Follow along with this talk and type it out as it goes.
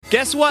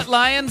Guess what,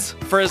 Lions?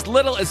 For as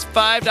little as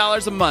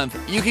 $5 a month,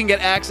 you can get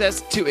access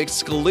to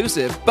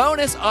exclusive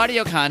bonus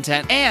audio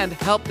content and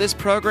help this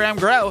program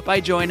grow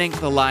by joining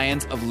the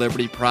Lions of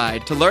Liberty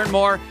Pride. To learn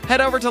more,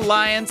 head over to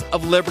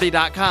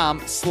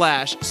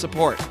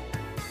lionsofliberty.com/support.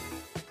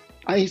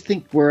 I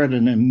think we're at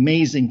an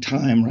amazing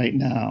time right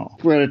now.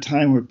 We're at a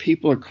time where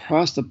people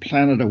across the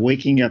planet are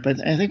waking up. I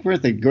think we're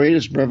at the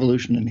greatest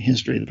revolution in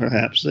history,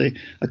 perhaps, a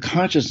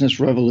consciousness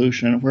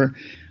revolution where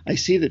I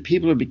see that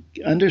people are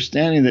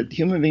understanding that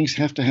human beings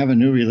have to have a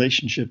new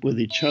relationship with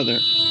each other.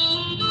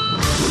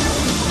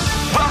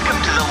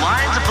 Welcome to the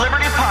Lions of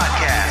Liberty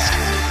podcast.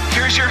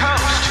 Here's your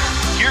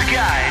host, your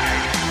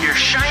guide, your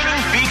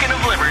shining beacon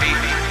of liberty,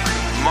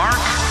 Mark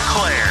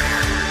Claire.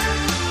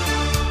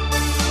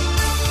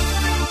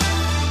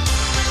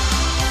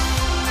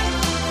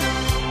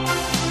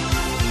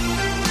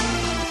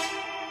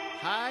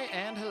 Hi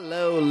and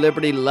hello,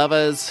 Liberty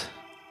lovers,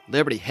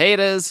 Liberty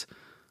haters.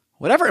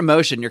 Whatever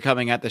emotion you're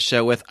coming at this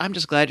show with, I'm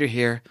just glad you're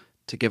here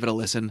to give it a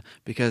listen,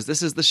 because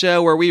this is the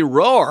show where we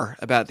roar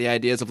about the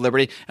ideas of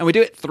liberty, and we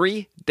do it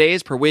 3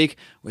 days per week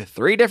with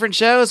 3 different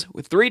shows,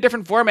 with 3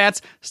 different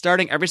formats,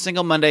 starting every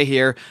single Monday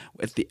here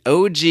with the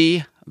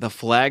OG, the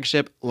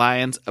flagship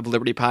Lions of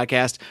Liberty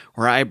podcast,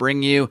 where I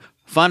bring you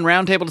fun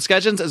roundtable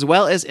discussions, as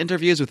well as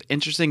interviews with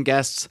interesting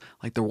guests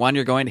like the one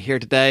you're going to hear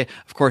today.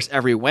 Of course,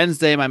 every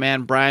Wednesday, my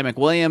man Brian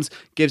McWilliams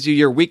gives you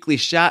your weekly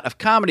shot of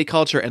comedy,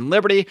 culture, and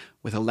liberty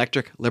with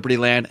Electric Liberty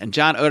Land. And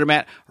John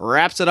Odermatt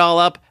wraps it all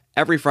up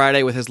every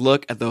Friday with his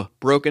look at the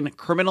broken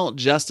criminal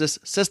justice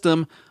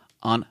system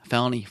on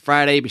Felony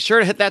Friday. Be sure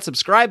to hit that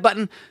subscribe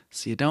button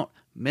so you don't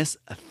miss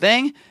a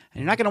thing. And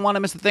you're not going to want to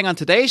miss a thing on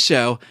today's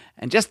show.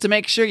 And just to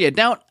make sure you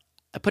don't,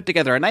 I put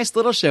together a nice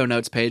little show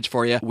notes page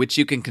for you, which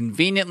you can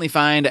conveniently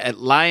find at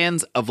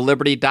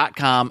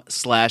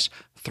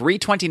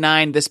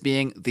lionsofliberty.com/329, this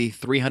being the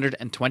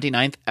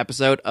 329th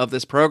episode of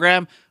this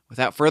program.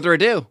 Without further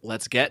ado,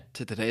 let's get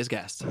to today's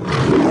guest.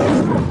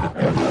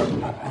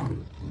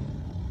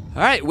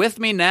 All right, with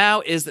me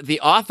now is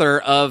the author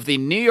of the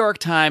New York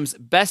Times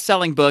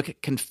best-selling book,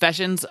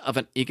 Confessions of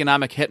an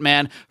Economic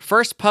Hitman,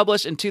 first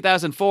published in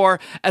 2004,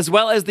 as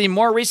well as the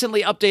more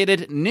recently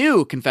updated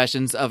New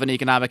Confessions of an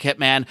Economic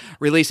Hitman,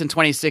 released in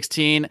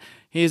 2016.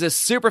 He's a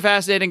super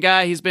fascinating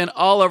guy. He's been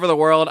all over the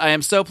world. I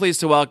am so pleased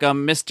to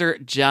welcome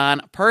Mr.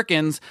 John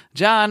Perkins.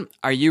 John,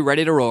 are you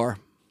ready to roar?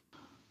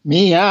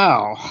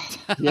 Meow.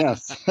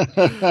 Yes.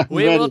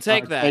 We will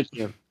take that. Thank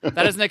you.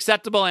 That is an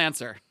acceptable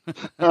answer.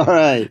 All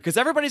right. Because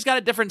everybody's got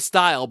a different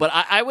style. But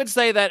I would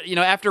say that,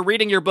 after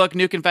reading your book,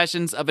 New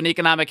Confessions of an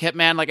Economic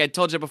Hitman, like I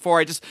told you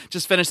before, I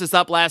just finished this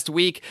up last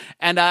week.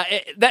 And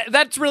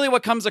that's really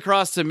what comes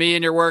across to me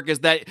in your work, is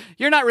that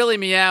you're not really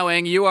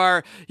meowing. You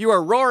are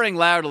roaring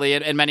loudly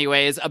in many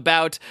ways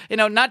about,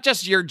 not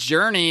just your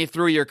journey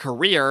through your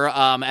career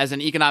as an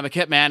economic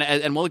hitman.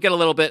 And we'll get a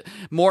little bit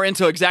more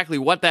into exactly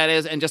what that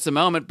is in just a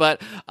moment.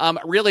 But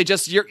really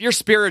just your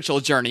spiritual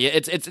journey.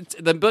 It's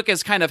the book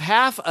is kind of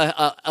half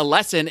a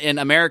lesson in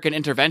American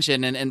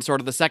intervention in sort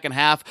of the second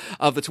half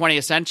of the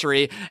 20th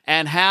century,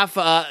 and half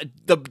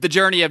the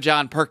journey of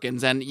John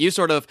Perkins. And you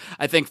sort of,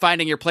 I think,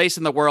 finding your place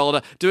in the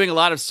world, doing a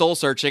lot of soul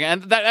searching,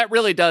 and that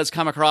really does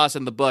come across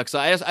in the book. So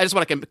I just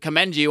want to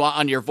commend you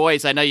on your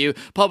voice. I know you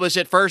published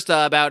it first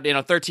about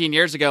 13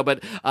 years ago,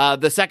 but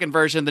the second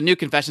version, the New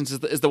Confessions,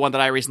 is the one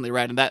that I recently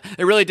read, and that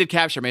it really did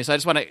capture me. So I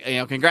just want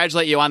to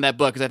congratulate you on that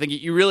book, because I think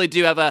you really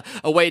do have a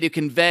way to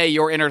convey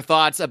your inner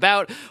thoughts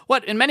about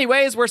what in many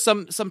ways were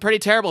some pretty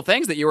terrible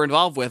things that you were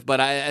involved with, but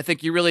I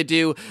think you really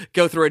do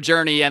go through a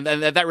journey, and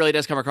that really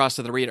does come across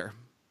to the reader.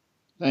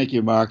 Thank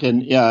you, Mark.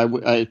 And yeah,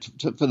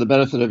 for the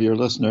benefit of your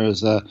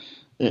listeners,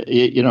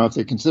 if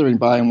they're considering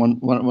buying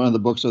one of the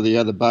books or the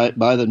other,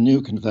 buy the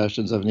New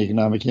Confessions of an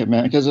Economic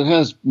Hitman, because it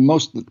has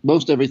most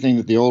everything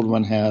that the old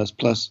one has,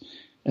 plus,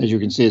 as you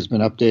can see, it's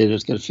been updated.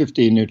 It's got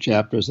 15 new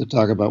chapters that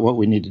talk about what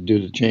we need to do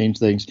to change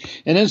things.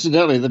 And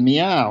incidentally, the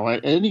meow,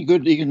 any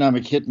good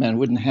economic hitman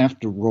wouldn't have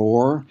to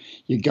roar.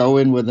 You go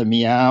in with a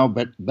meow,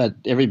 but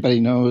everybody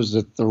knows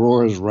that the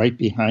roar is right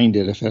behind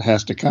it if it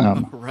has to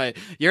come. Right.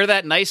 You're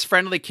that nice,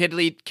 friendly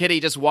kitty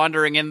just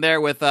wandering in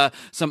there with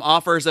some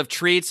offers of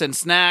treats and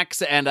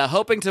snacks and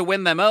hoping to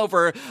win them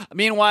over.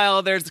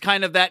 Meanwhile, there's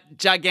kind of that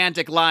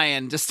gigantic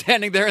lion just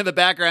standing there in the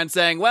background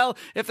saying, well,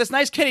 if this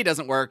nice kitty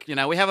doesn't work,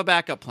 we have a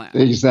backup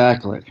plan.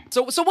 Exactly.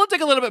 So we'll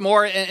dig a little bit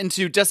more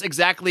into just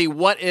exactly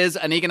what is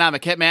an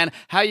economic hitman,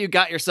 how you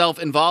got yourself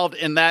involved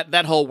in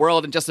that whole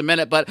world in just a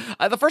minute. But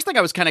the first thing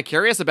I was kind of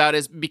curious about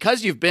is,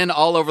 because you've been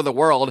all over the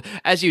world,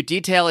 as you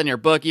detail in your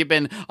book, you've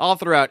been all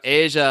throughout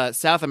Asia,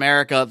 South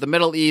America, the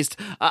Middle East.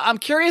 I'm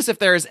curious if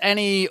there's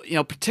any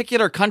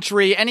particular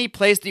country, any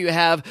place that you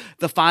have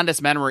the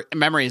fondest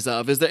memories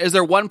of. Is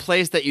there one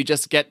place that you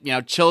just get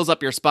chills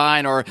up your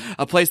spine, or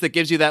a place that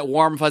gives you that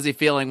warm, fuzzy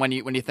feeling when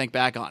you think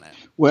back on it?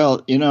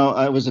 Well,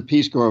 I was a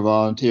Peace Corps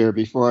volunteer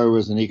before I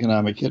was an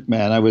economic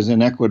hitman. I was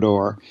in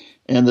Ecuador.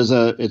 And there's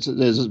a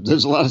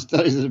lot of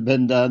studies that have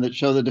been done that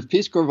show that if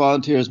Peace Corps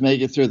volunteers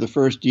make it through the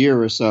first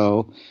year or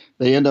so,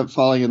 they end up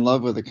falling in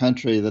love with the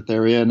country that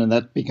they're in, and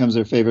that becomes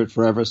their favorite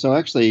forever. So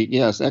actually,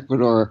 yes,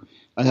 Ecuador,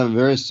 I have a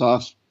very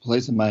soft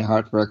place in my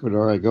heart for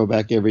Ecuador. I go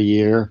back every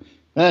year.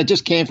 And I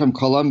just came from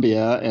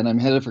Colombia, and I'm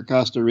headed for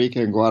Costa Rica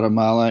and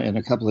Guatemala in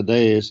a couple of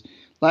days.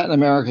 Latin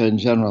America in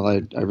general,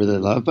 I really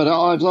love. But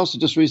I was also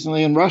just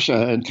recently in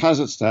Russia and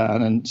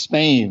Kazakhstan and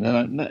Spain.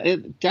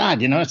 And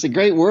God, it's a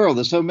great world.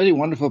 There's so many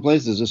wonderful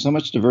places. There's so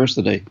much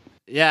diversity.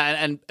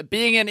 Yeah, and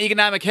being an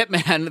economic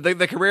hitman,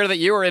 the career that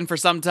you were in for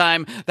some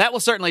time, that will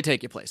certainly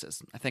take you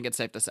places. I think it's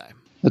safe to say.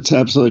 That's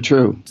absolutely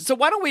true. So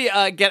why don't we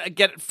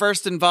get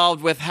first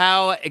involved with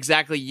how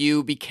exactly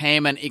you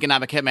became an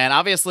economic hitman?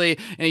 Obviously,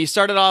 you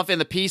started off in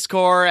the Peace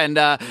Corps, and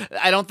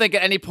I don't think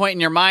at any point in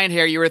your mind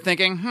here you were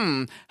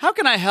thinking, how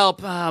can I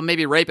help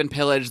maybe rape and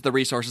pillage the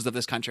resources of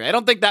this country? I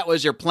don't think that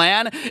was your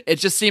plan. It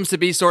just seems to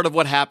be sort of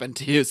what happened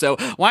to you. So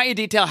why don't you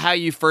detail how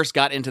you first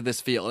got into this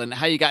field and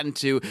how you got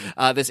into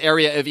this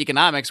area of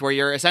economics where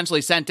you're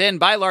essentially sent in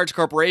by large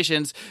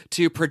corporations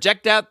to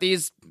project out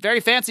these very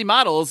fancy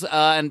models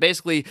and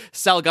basically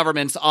sell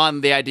governments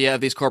on the idea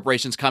of these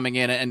corporations coming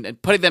in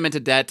and putting them into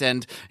debt.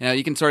 And,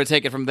 you can sort of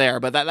take it from there.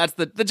 But that's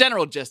the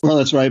general gist. Well,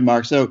 that's right,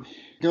 Mark. So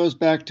it goes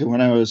back to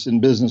when I was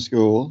in business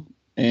school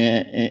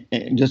and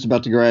just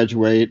about to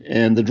graduate,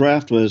 and the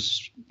draft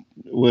was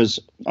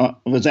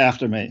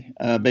after me,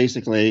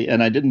 basically.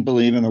 And I didn't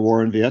believe in the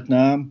war in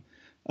Vietnam.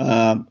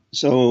 And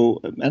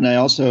I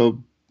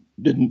also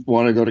didn't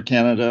want to go to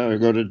Canada or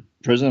go to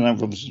prison. I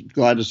was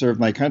glad to serve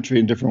my country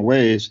in different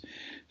ways.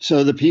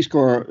 So the Peace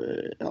Corps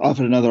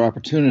offered another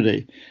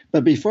opportunity.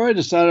 But before I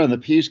decided on the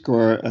Peace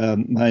Corps,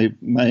 my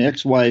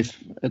ex-wife,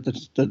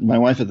 my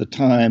wife at the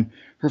time,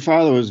 her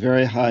father was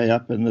very high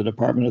up in the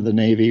Department of the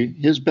Navy.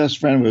 His best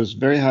friend was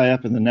very high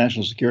up in the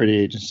National Security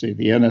Agency,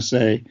 the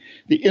NSA,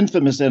 the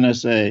infamous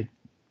NSA.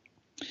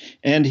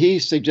 And he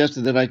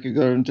suggested that I could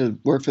go into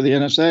work for the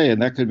NSA,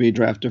 and that could be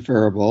draft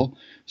deferrable.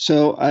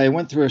 So I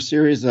went through a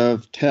series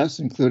of tests,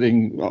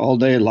 including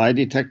all-day lie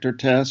detector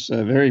tests,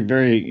 very,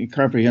 very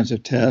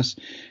comprehensive tests,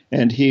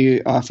 and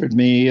he offered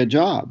me a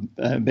job,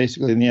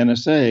 basically in the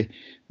NSA.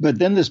 But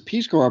then this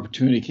Peace Corps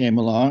opportunity came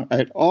along.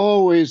 I'd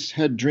always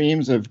had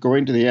dreams of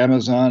going to the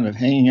Amazon, of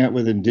hanging out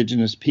with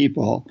indigenous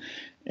people.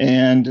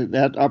 And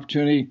that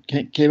opportunity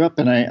came up,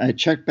 and I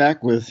checked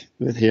back with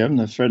him,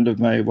 the friend of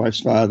my wife's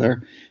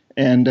father.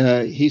 And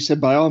he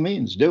said, by all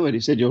means, do it. He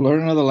said, you'll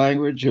learn another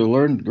language. You'll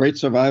learn great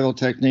survival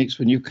techniques.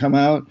 When you come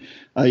out,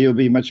 you'll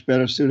be much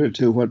better suited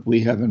to what we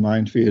have in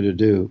mind for you to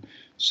do.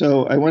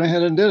 So I went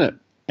ahead and did it.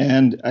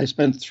 And I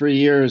spent 3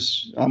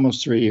 years,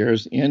 almost 3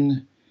 years,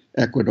 in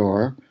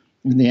Ecuador,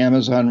 in the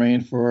Amazon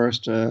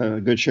rainforest, a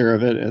good share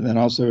of it, and then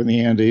also in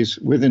the Andes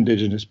with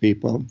indigenous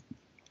people.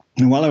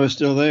 And while I was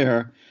still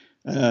there,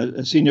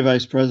 a senior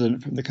vice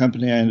president from the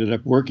company I ended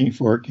up working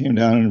for came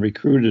down and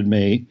recruited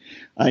me.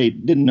 I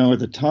didn't know at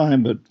the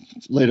time, but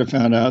later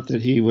found out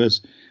that he was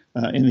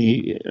in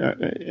the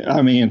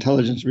Army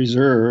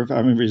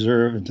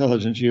Reserve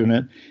Intelligence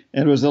Unit,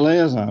 and was the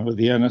liaison with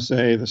the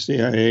NSA, the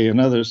CIA, and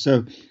others.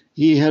 So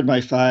he had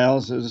my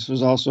files. This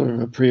was all sort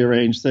of a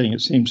prearranged thing. It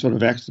seemed sort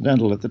of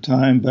accidental at the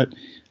time, but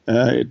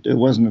it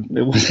wasn't.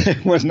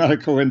 It was not a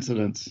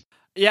coincidence.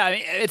 Yeah, I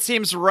mean, it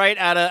seems right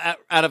out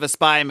of a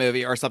spy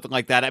movie or something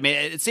like that. I mean,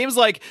 it seems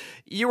like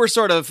you were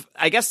sort of,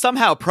 I guess,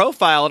 somehow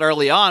profiled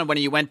early on when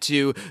you went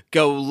to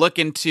go look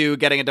into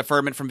getting a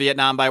deferment from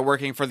Vietnam by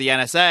working for the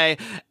NSA,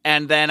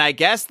 and then I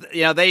guess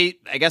they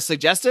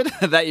suggested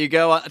that you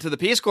go to the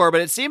Peace Corps. But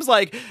it seems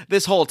like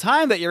this whole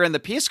time that you're in the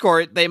Peace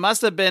Corps, they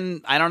must have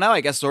been, I don't know, I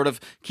guess, sort of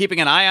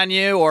keeping an eye on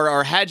you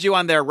or had you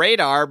on their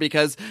radar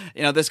because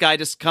this guy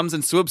just comes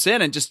and swoops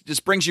in and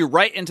just brings you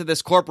right into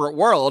this corporate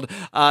world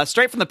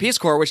straight from the Peace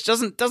Corps, which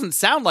doesn't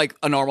sound like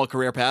a normal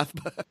career path.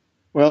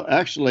 Well,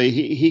 actually,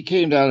 he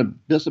came down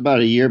just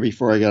about a year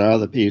before I got out of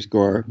the Peace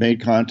Corps,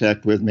 made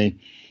contact with me,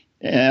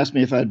 and asked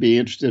me if I'd be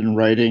interested in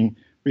writing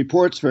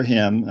reports for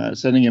him,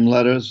 sending him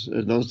letters.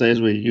 In those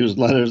days, we used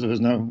letters. There was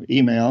no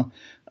email.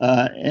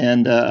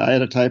 And I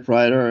had a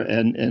typewriter,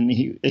 and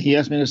he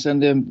asked me to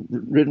send him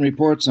written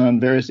reports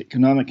on various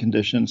economic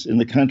conditions in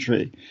the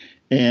country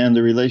and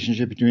the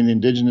relationship between the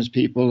indigenous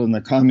people and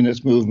the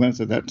communist movements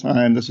at that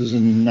time. This was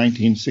in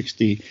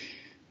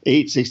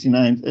 1968,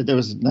 69. There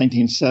was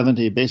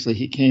 1970. Basically,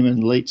 he came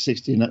in late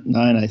 69,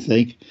 I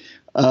think.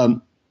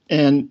 And,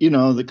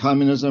 the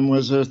communism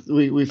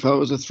we felt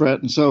was a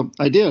threat. And so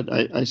I did.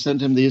 I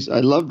sent him these.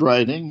 I loved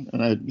writing,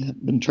 and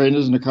I'd been trained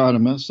as an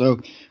economist. So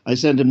I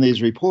sent him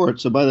these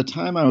reports. So by the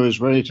time I was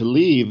ready to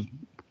leave,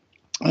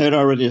 I had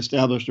already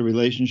established a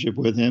relationship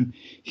with him.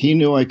 He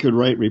knew I could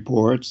write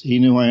reports. He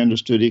knew I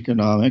understood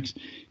economics.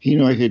 he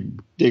knew I could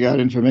dig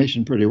out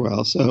information pretty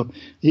well. So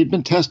he'd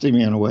been testing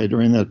me in a way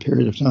during that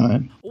period of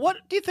time. What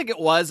do you think it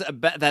was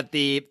that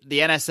the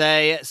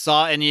NSA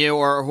saw in you,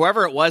 or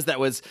whoever it was that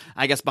was,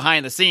 I guess,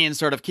 behind the scenes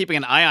sort of keeping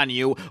an eye on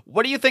you?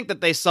 What do you think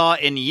that they saw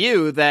in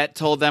you that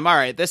told them, all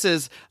right, this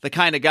is the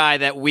kind of guy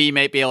that we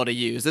may be able to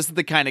use. This is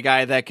the kind of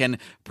guy that can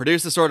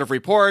produce the sort of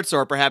reports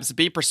or perhaps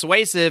be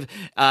persuasive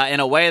in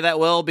a way that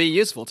will be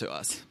useful to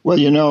us? Well,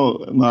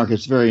 Mark,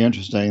 it's very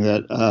interesting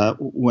that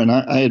when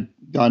I had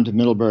gone to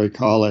Middlebury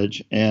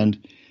College and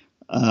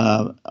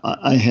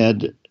I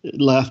had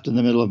left in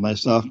the middle of my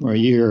sophomore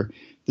year,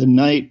 the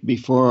night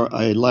before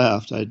I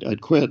left,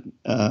 I'd quit.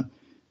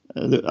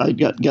 I'd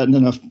gotten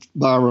in a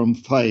barroom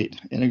fight,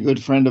 and a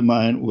good friend of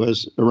mine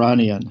was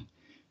Iranian,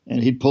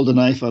 and he'd pulled a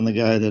knife on the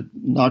guy that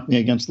knocked me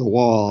against the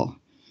wall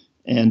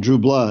and drew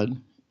blood,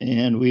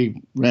 and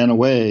we ran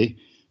away.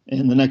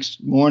 And the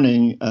next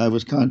morning, I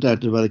was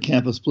contacted by the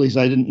campus police.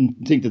 I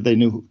didn't think that they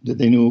knew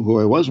who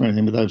I was or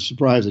anything, but I was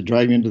surprised. They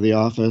dragged me into the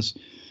office.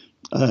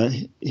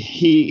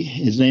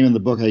 His name in the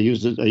book, I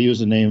used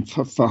the name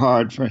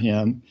Fahad for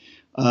him.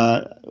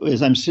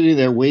 As I'm sitting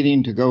there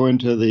waiting to go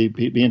into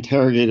be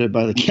interrogated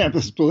by the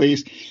campus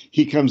police,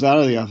 he comes out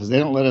of the office. They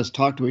don't let us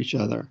talk to each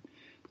other.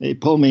 They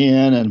pull me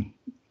in and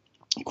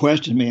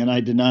questioned me, and I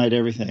denied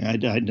everything. I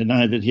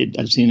denied that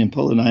I'd seen him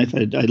pull a knife.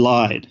 I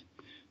lied,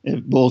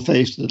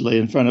 bull-facedly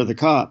in front of the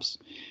cops.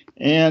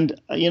 And,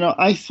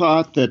 I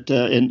thought that,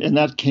 and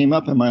that came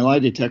up in my lie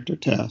detector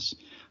tests,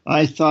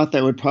 I thought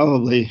that would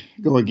probably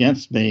go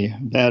against me,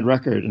 bad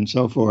record and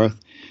so forth.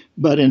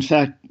 But in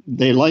fact,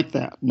 they liked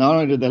that. Not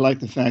only did they like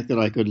the fact that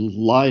I could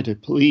lie to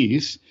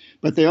police,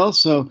 but they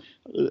also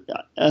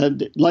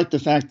liked the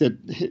fact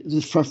that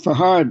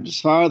Fahad's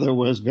father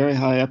was very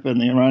high up in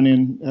the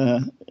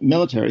Iranian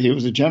military. He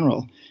was a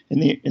general in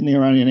the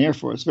Iranian Air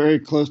Force, very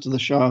close to the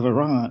Shah of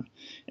Iran.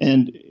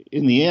 And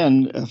in the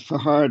end,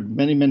 Fahad,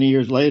 many, many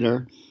years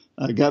later,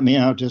 got me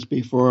out just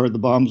before the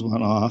bombs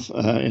went off,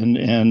 and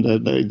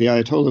the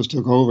Ayatollahs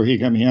took over. He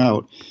got me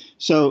out.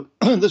 So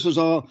this was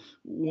all,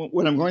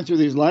 when I'm going through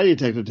these lie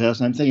detector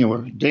tests, I'm thinking,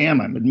 well, damn,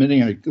 I'm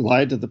admitting I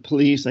lied to the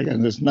police. I got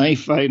in this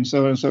knife fight and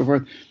so on and so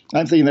forth.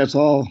 I'm thinking that's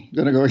all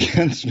going to go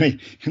against me.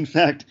 In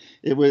fact,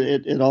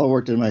 it all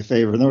worked in my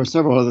favor. And there were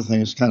several other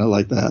things kind of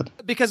like that.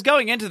 Because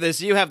going into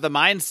this, you have the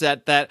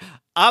mindset that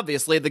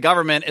obviously the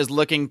government is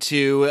looking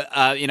to,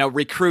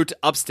 recruit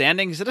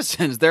upstanding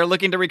citizens. They're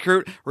looking to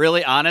recruit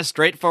really honest,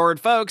 straightforward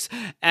folks.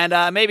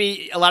 And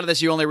maybe a lot of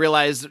this you only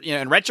realize,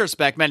 in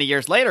retrospect many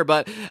years later,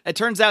 but it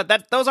turns out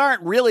that those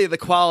aren't really the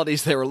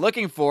qualities they were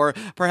looking for.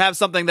 Perhaps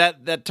something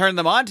that turned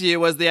them on to you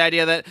was the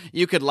idea that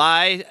you could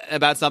lie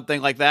about something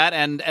like that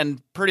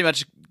and pretty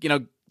much,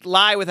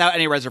 lie without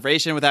any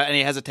reservation, without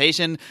any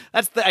hesitation.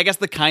 That's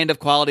the kind of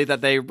quality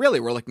that they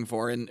really were looking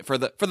for, and for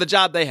the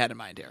job they had in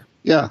mind here.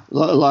 Yeah, a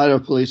lot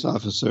of police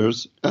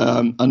officers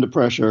under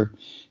pressure,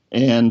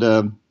 and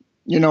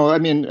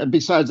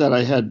besides that,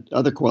 I had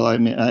other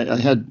qualities. I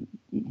had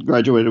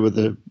graduated with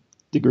a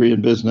degree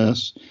in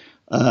business,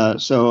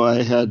 so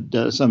I had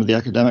some of the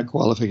academic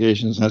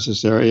qualifications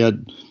necessary.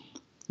 I'd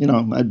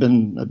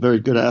been a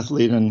very good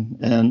athlete,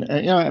 and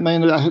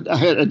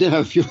I did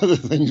have a few other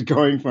things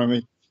going for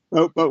me.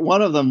 But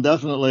one of them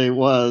definitely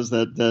was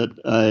that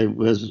I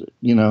was,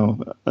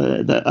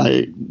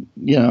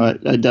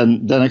 I'd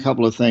done a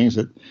couple of things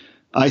that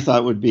I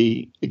thought would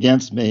be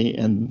against me,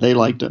 and they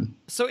liked them.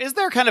 So is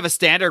there kind of a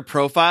standard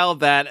profile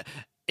that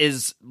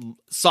is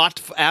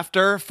sought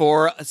after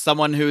for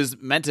someone who's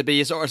meant to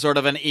be sort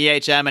of an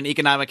EHM, an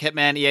economic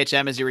hitman,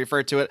 EHM as you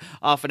refer to it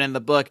often in the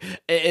book?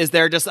 Is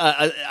there just,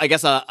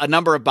 a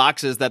number of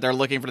boxes that they're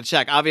looking for to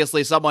check?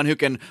 Obviously, someone who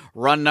can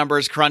run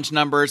numbers, crunch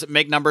numbers,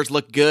 make numbers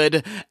look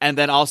good, and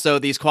then also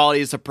these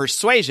qualities of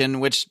persuasion,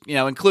 which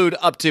include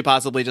up to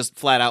possibly just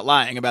flat out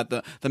lying about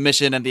the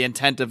mission and the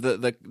intent of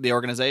the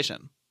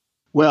organization.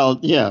 Well,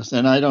 yes,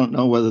 and I don't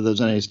know whether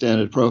there's any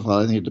standard profile.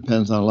 I think it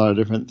depends on a lot of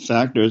different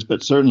factors,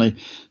 but certainly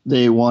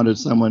they wanted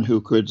someone who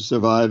could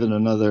survive in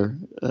another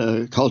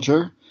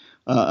culture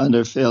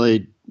under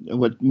fairly,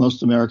 what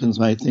most Americans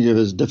might think of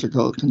as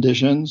difficult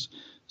conditions,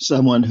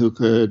 someone who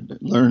could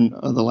learn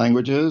other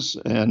languages,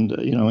 and,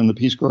 in the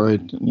Peace Corps, I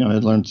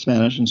learned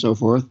Spanish and so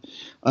forth.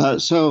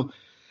 So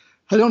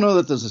I don't know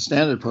that there's a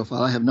standard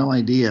profile. I have no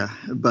idea.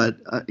 But,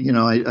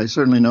 I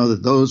certainly know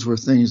that those were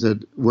things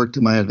that worked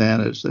to my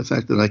advantage. The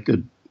fact that I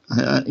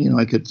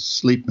could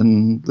sleep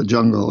in the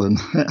jungle and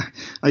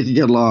I could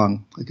get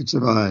along. I could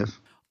survive.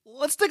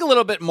 Let's dig a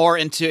little bit more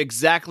into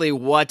exactly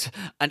what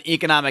an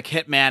economic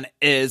hitman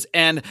is.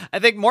 And I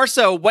think more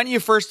so when you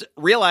first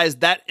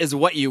realized that is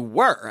what you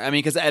were. I mean,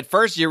 because at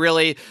first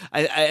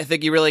I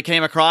think you really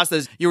came across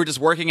as you were just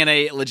working in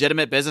a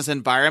legitimate business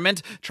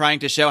environment, trying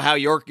to show how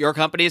your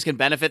companies can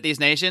benefit these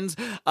nations.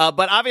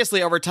 But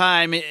obviously over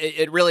time,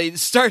 it really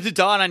started to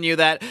dawn on you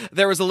that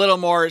there was a little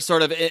more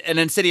sort of an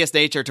insidious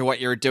nature to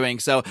what you were doing.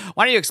 So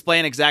why don't you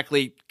explain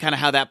exactly kind of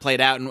how that played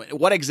out and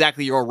what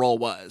exactly your role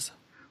was?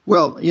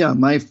 Well, yeah,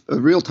 my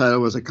real title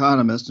was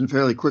economist, and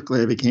fairly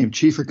quickly I became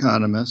chief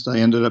economist. I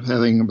ended up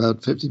having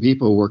about 50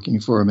 people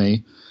working for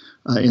me.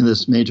 in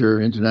this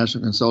major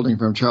international consulting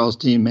firm, Charles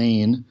T.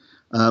 Main,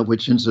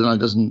 which incidentally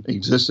doesn't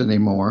exist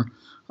anymore.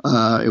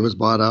 It was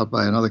bought out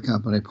by another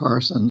company,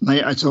 Parson.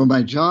 So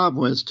my job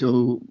was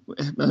to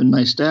get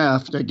my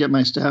staff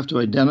to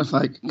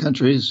identify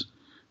countries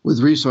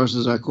with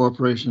resources our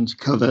corporations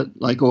covet,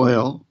 like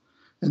oil,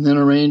 and then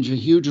arrange a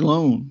huge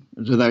loan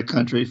to that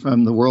country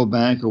from the World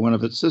Bank or one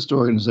of its sister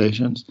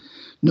organizations,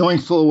 knowing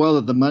full well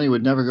that the money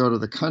would never go to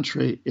the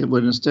country. It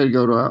would instead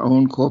go to our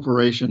own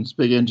corporations,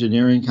 big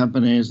engineering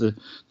companies, the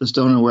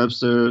Stone &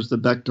 Websters, the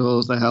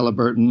Bechtels, the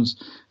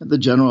Halliburtons, the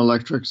General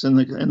Electrics, and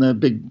the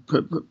big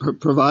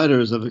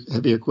providers of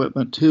heavy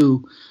equipment,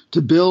 too,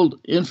 to build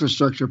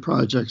infrastructure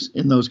projects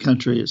in those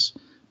countries,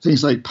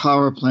 things like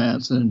power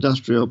plants and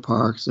industrial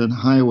parks and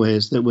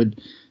highways that would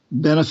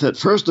benefit,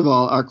 first of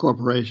all, our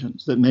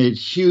corporations that made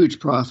huge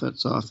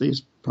profits off these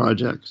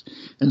projects.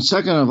 And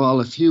second of all,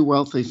 a few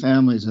wealthy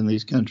families in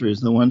these countries,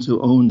 the ones who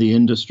own the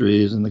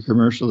industries and the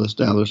commercial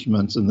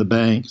establishments and the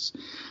banks.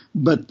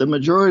 But the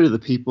majority of the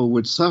people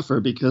would suffer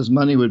because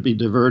money would be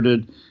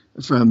diverted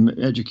from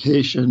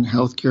education,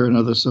 healthcare, and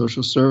other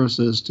social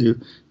services to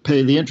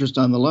pay the interest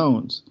on the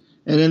loans.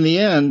 And in the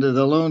end,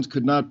 the loans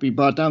could not be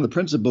bought down. The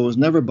principal was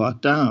never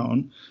bought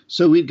down.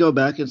 So we'd go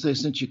back and say,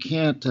 since you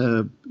can't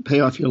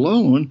pay off your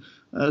loan,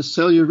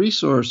 sell your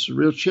resource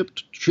real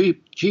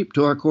cheap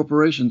to our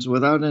corporations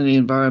without any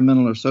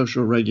environmental or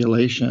social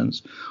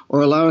regulations,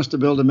 or allow us to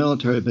build a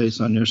military base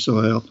on your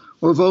soil,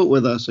 or vote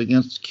with us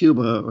against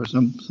Cuba or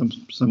some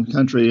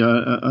country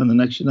on the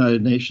next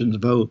United Nations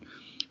vote.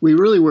 We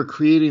really were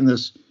creating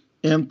this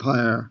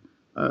empire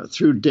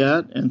through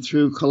debt and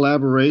through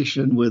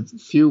collaboration with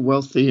few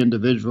wealthy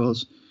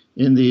individuals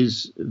in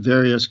these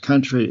various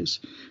countries.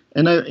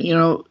 And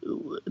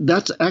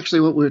that's actually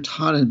what we're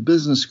taught in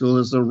business school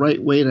is the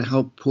right way to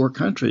help poor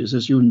countries,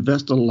 is you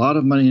invest a lot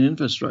of money in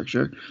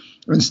infrastructure.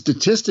 And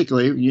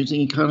statistically,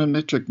 using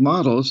econometric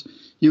models,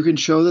 you can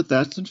show that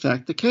that's in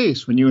fact the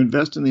case. When you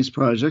invest in these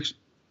projects,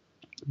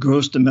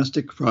 gross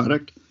domestic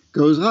product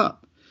goes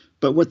up.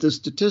 But what the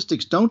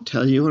statistics don't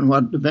tell you, and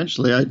what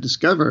eventually I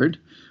discovered,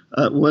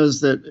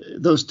 was that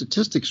those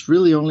statistics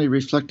really only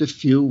reflect a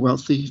few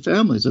wealthy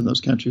families in those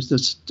countries. The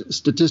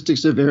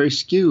statistics are very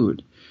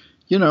skewed.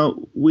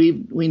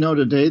 We know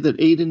today that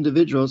 8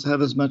 individuals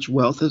have as much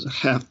wealth as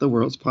half the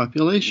world's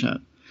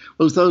population.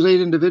 Well, if those 8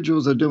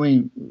 individuals are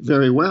doing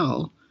very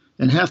well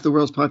and half the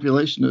world's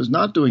population is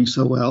not doing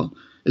so well,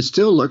 it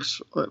still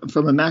looks,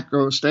 from a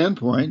macro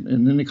standpoint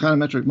in an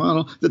econometric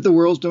model, that the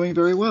world's doing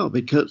very well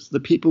because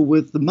the people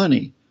with the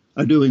money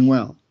are doing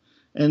well.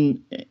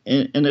 And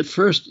at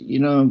first,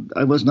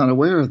 I was not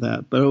aware of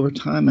that. But over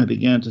time, I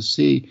began to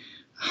see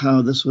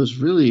how this was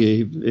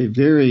really a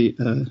very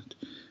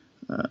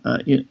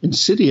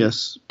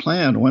insidious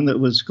plan, one that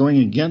was going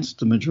against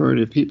the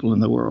majority of people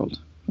in the world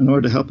in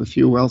order to help a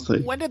few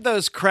wealthy. When did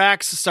those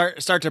cracks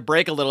start to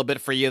break a little bit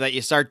for you, that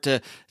you start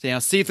to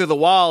see through the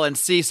wall and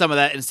see some of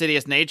that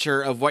insidious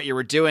nature of what you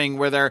were doing?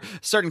 Were there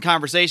certain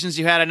conversations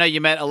you had? I know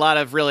you met a lot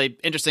of really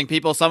interesting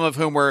people, some of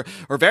whom were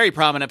very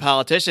prominent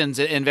politicians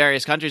in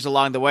various countries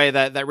along the way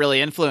that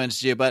really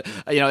influenced you. But,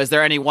 is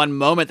there any one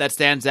moment that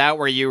stands out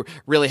where you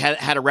really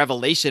had a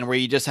revelation, where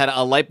you just had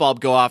a light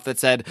bulb go off that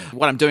said,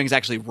 what I'm doing is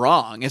actually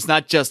wrong? It's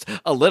not just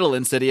a little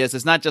insidious.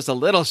 It's not just a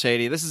little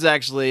shady. This is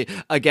actually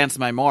against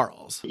my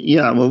morals.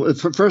 Yeah, well,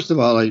 first of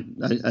all, I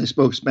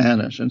spoke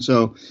Spanish, and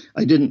so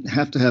I didn't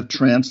have to have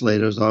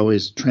translators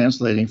always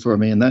translating for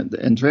me,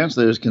 and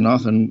translators can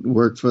often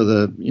work for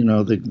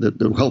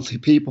the wealthy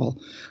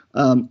people,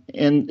 and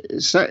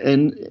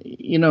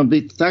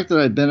the fact that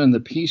I'd been in the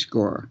Peace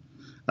Corps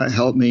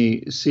helped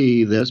me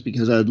see this,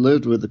 because I'd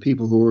lived with the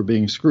people who were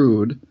being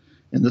screwed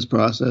in this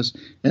process,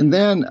 and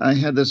then I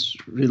had this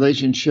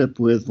relationship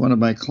with one of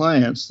my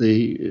clients,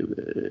 the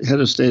head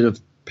of state of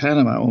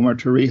Panama, Omar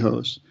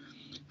Torrijos,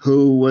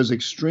 who was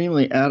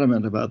extremely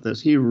adamant about this.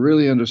 He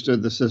really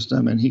understood the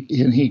system, and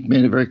he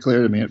made it very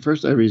clear to me. At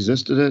first, I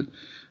resisted it,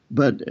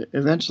 but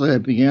eventually I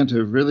began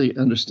to really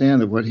understand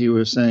that what he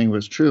was saying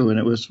was true, and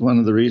it was one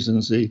of the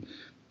reasons the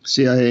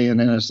CIA and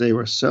NSA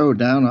were so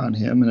down on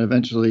him, and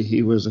eventually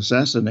he was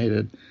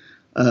assassinated.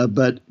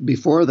 But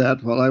before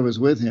that, while I was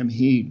with him,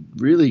 he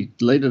really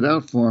laid it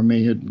out for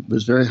me. It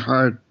was very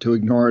hard to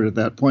ignore it at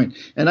that point.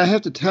 And I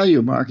have to tell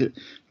you, Mark,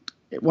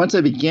 once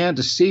I began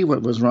to see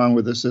what was wrong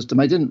with the system,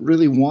 I didn't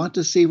really want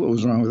to see what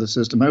was wrong with the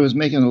system. I was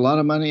making a lot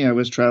of money. I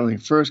was traveling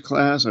first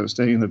class. I was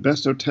staying in the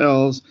best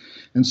hotels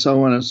and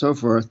so on and so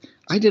forth.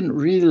 I didn't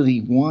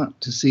really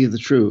want to see the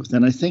truth.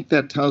 And I think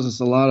that tells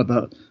us a lot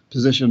about the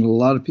position a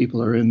lot of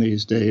people are in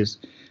these days.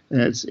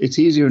 It's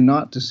easier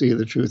not to see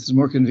the truth. It's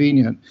more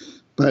convenient.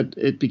 But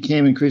it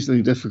became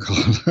increasingly difficult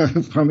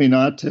for me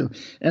not to.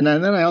 And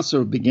then I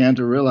also began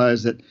to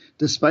realize that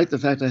despite the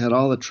fact I had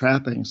all the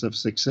trappings of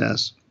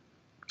success,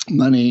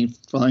 money,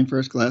 flying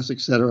first class,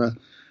 etc.,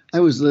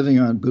 I was living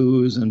on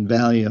booze and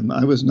Valium.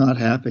 I was not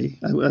happy.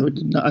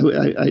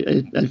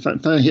 It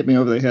finally hit me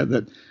over the head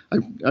that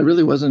I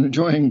really wasn't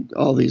enjoying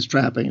all these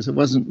trappings. It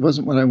wasn't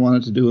what I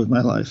wanted to do with my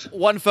life.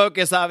 One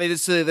focus,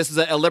 obviously, this is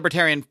a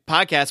libertarian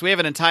podcast. We have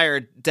an entire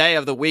day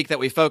of the week that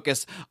we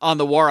focus on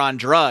the war on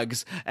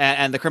drugs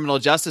and the criminal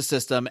justice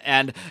system.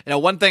 And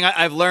one thing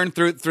I've learned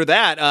through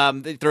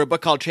that, through a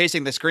book called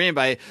Chasing the Scream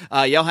by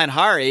Johann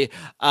Hari,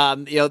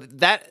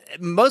 that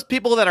most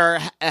people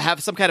that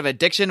have some kind of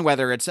addiction,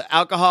 whether it's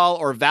alcohol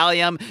or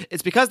Valium,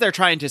 it's because they're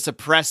trying to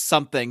suppress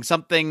something,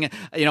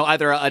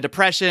 either a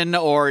depression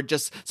or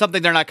just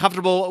something they're not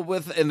comfortable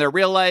with in their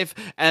real life.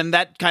 And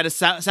that kind of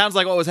sounds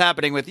like what was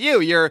happening with you.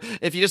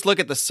 If you just look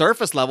at the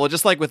surface level,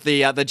 just like with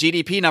the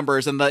GDP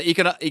numbers and the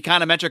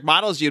econometric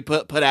models you'd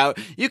put out,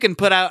 you can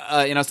put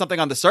out something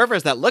on the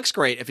surface that looks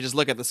great if you just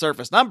look at the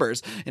surface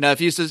numbers.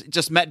 If you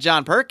just met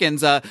John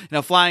Perkins,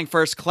 flying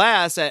first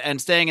class and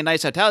staying in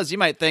nice hotels, you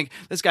might think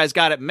this guy's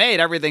got it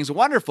made. Everything's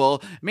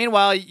wonderful.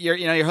 Meanwhile,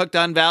 you're hooked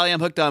on Valium,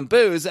 hooked on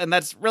booze, and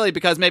that's really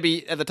because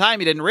maybe at the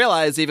time you didn't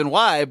realize even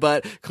why,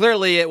 but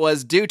clearly it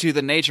was due to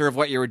the nature of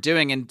what you were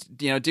doing, and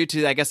due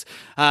to, I guess,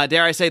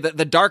 dare I say,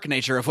 the dark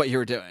nature of what you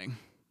were doing.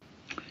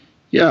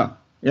 Yeah,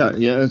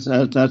 that's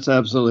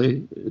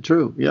absolutely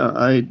true. Yeah,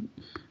 I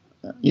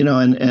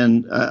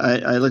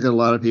look at a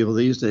lot of people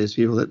these days,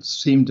 people that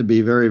seem to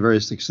be very,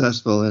 very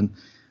successful, and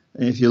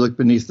if you look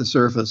beneath the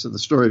surface of the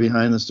story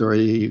behind the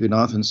story, you can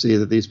often see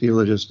that these people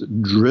are just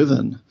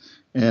driven,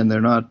 and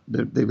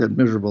they've got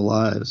miserable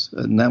lives.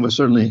 And that was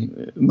certainly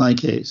my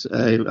case.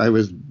 I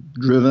was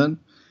driven,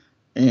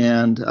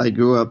 and I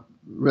grew up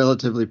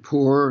relatively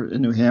poor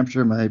in New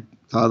Hampshire. My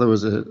father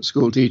was a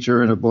school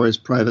teacher in a boys'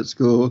 private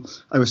school.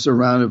 I was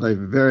surrounded by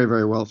very,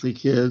 very wealthy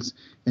kids,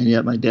 and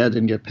yet my dad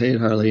didn't get paid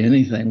hardly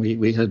anything.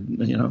 We had,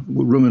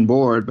 room and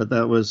board, but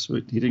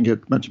he didn't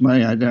get much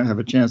money. I didn't have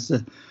a chance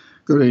to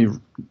go to any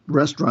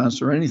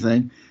restaurants or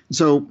anything.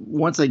 So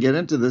once I get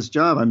into this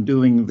job, I'm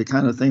doing the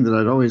kind of thing that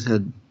I'd always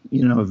had,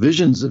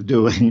 visions of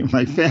doing,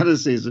 my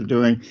fantasies of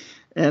doing.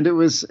 And it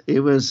was I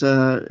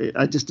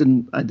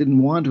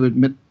didn't want to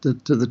admit to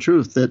the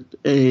truth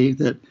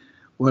that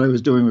what I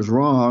was doing was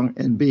wrong,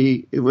 and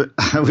B,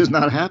 I was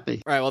not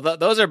happy. Right. Well,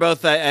 those are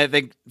both, I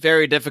think,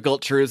 very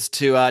difficult truths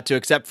to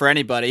accept for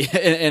anybody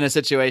in a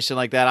situation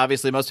like that.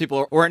 Obviously, most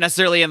people weren't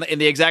necessarily in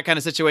the exact kind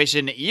of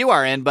situation you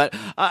are in, but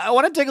I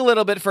want to dig a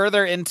little bit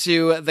further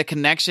into the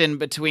connection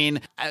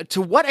between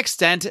to what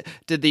extent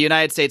did the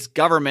United States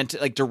government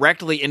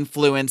directly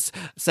influence,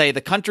 say, the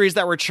countries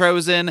that were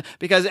chosen?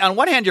 Because on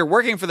one hand, you're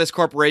working for this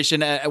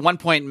corporation at one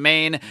point,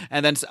 Maine,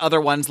 and then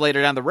other ones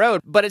later down the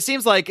road, but it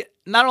seems like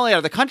not only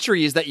are the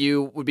countries that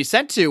you would be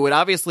sent to would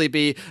obviously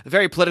be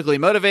very politically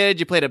motivated.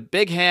 You played a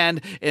big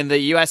hand in the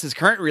U.S.'s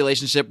current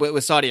relationship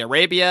with Saudi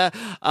Arabia.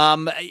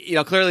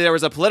 Clearly there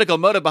was a political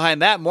motive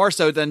behind that, more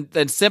so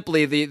than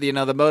simply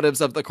the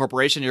motives of the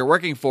corporation you're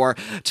working for.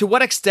 To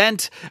what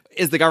extent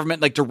is the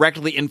government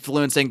directly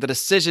influencing the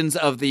decisions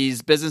of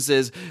these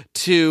businesses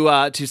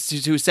to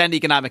send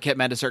economic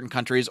hitmen to certain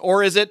countries,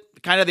 or is it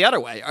kind of the other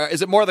way? Or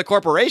is it more the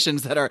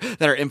corporations that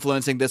are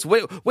influencing this?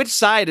 Which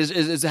side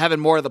is having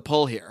more of the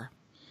pull here?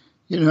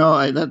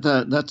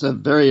 That's a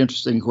very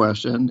interesting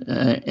question,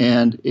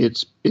 and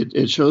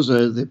it shows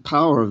the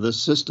power of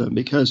this system.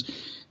 Because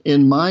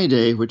in my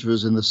day, which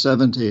was in the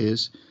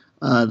 70s,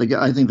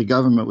 I think the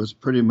government was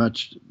pretty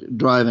much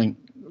driving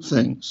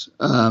things.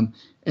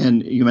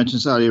 And you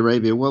mentioned Saudi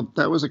Arabia. Well,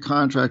 that was a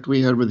contract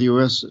we had with the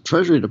U.S.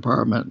 Treasury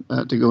Department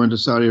to go into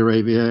Saudi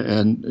Arabia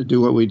and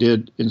do what we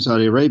did in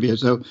Saudi Arabia.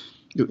 So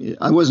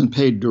I wasn't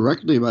paid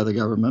directly by the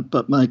government,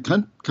 but my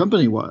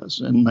company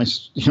was, and my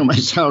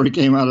salary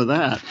came out of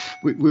that.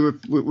 We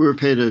were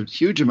paid a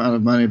huge amount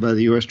of money by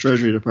the U.S.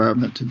 Treasury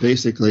Department to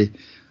basically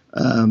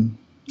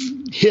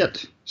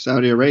hit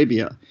Saudi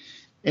Arabia,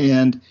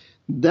 and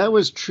that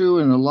was true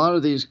in a lot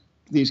of these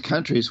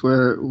countries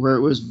where it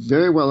was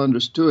very well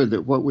understood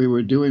that what we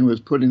were doing was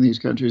putting these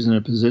countries in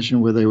a position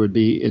where they would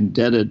be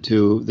indebted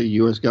to the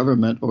U.S.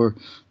 government or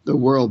the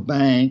World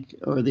Bank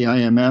or the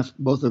IMF,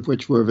 both of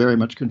which were very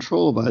much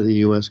controlled by the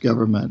U.S.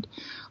 government.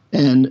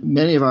 And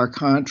many of our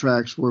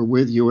contracts were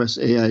with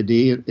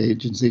USAID,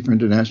 Agency for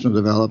International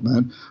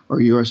Development,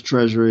 or U.S.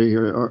 Treasury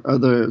or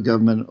other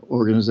government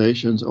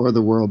organizations, or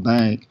the World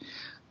Bank.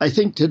 I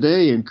think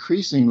today,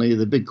 increasingly,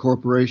 the big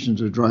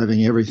corporations are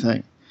driving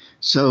everything.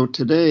 So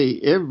today,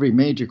 every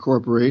major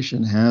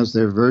corporation has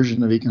their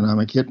version of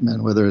economic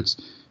hitmen, whether it's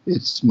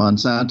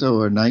Monsanto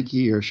or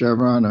Nike or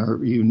Chevron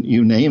or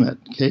you name it,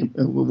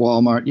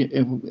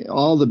 Walmart.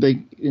 All the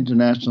big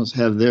internationals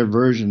have their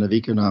version of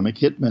economic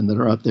hitmen that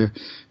are out there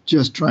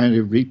just trying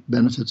to reap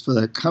benefits for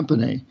that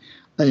company.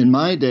 In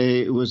my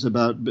day, it was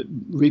about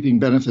reaping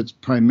benefits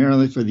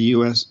primarily for the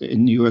U.S.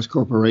 and U.S.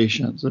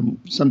 corporations. And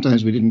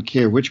sometimes we didn't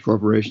care which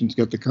corporations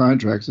got the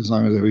contracts as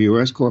long as they were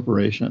U.S.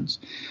 corporations.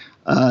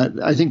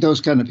 I think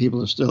those kind of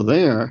people are still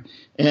there.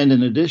 And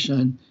in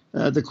addition,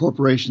 the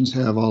corporations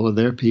have all of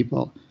their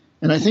people.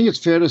 And I think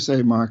it's fair to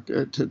say, Mark,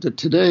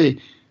 today,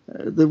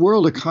 the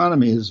world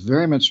economy is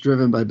very much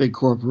driven by big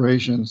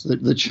corporations.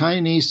 The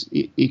Chinese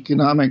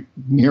economic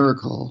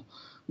miracle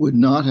would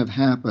not have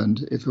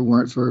happened if it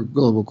weren't for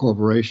global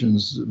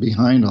corporations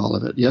behind all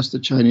of it. Yes, the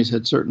Chinese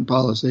had certain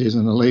policies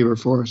and a labor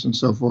force and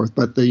so forth,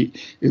 but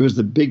it's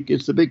the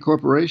big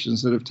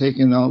corporations that have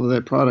taken all of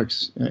their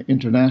products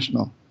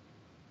international.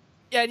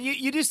 Yeah, and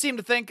you do seem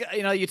to think,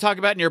 you talk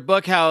about in your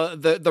book how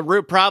the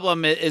root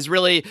problem is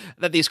really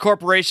that these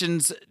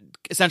corporations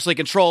essentially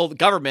control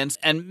governments,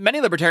 and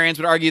many libertarians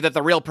would argue that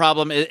the real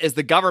problem is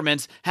the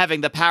governments having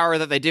the power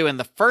that they do in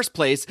the first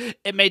place.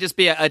 It may just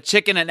be a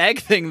chicken and egg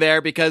thing there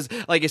because,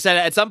 like you said,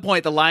 at some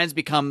point the lines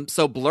become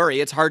so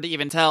blurry, it's hard to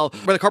even tell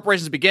where the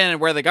corporations begin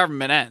and where the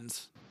government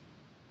ends.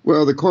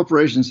 Well, the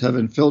corporations have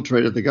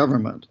infiltrated the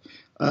government.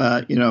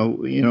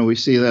 We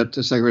see that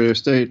the Secretary of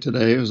State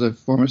today was a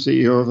former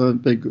CEO of a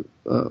big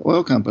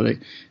oil company,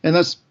 and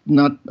that's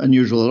not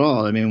unusual at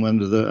all. I mean,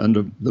 under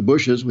the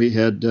Bushes, we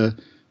had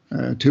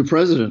two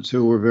presidents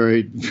who were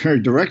very, very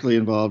directly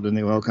involved in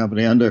the oil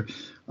company. Under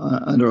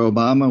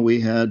Obama,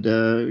 we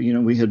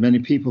had many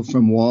people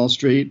from Wall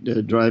Street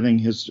driving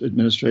his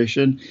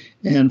administration,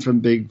 and from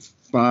big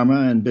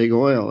pharma and big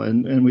oil,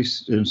 and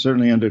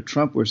certainly under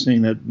Trump, we're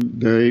seeing that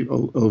very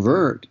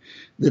overt,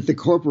 that the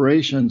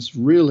corporations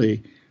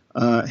really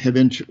have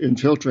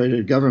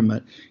infiltrated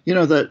government.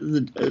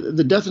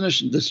 The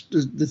definition,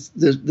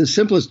 the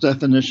simplest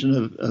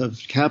definition of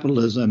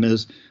capitalism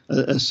is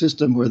a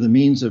system where the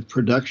means of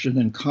production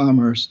and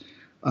commerce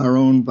are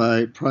owned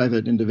by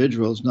private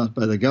individuals, not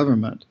by the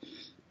government.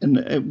 And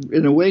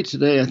in a way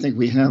today, I think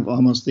we have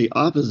almost the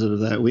opposite of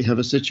that. We have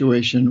a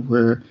situation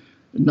where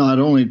not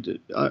only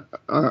are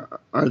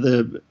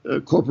the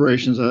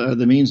corporations, are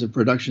the means of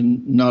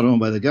production not owned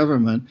by the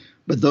government,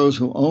 but those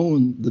who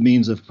own the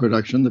means of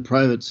production, the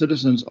private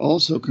citizens,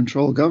 also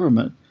control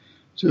government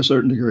to a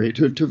certain degree,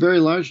 to a very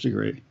large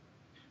degree.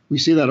 We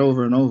see that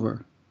over and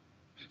over.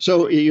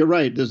 So you're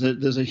right. There's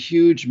a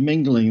huge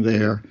mingling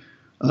there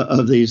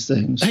of these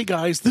things. Hey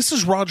guys, this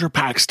is Roger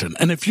Paxton,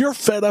 and if you're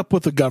fed up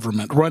with the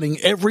government running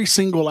every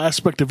single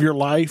aspect of your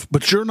life,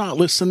 but you're not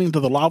listening to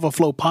the Lava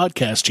Flow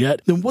podcast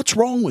yet, then what's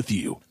wrong with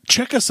you?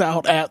 Check us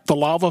out at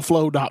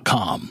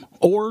thelavaflow.com,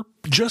 or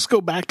just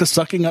go back to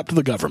sucking up to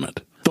the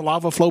government. The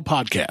Lava Flow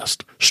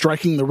podcast,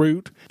 striking the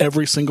root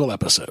every single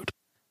episode.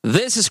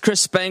 This is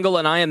Chris Spangle,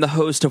 and I am the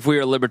host of We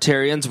Are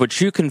Libertarians,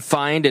 which you can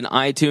find in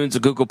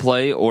iTunes, Google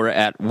Play, or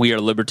at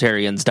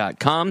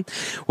wearelibertarians.com.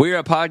 We are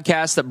a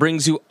podcast that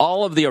brings you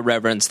all of the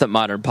irreverence that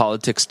modern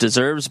politics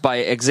deserves by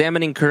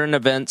examining current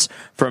events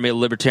from a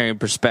libertarian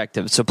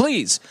perspective. So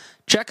please,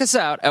 check us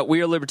out at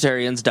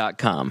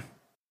wearelibertarians.com.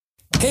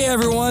 Hey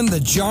everyone, the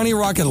Johnny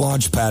Rocket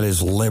Launchpad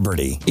is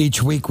Liberty.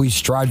 Each week we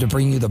strive to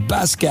bring you the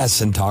best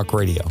guests in talk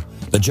radio.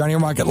 The Johnny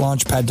Rocket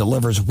Launchpad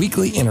delivers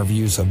weekly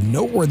interviews of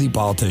noteworthy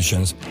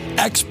politicians,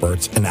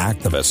 experts, and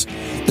activists.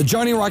 The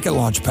Johnny Rocket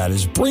Launchpad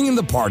is bringing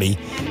the party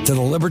to the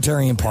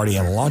Libertarian Party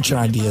and launching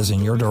ideas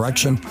in your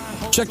direction.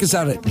 Check us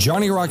out at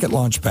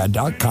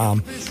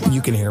JohnnyRocketLaunchpad.com, and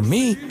you can hear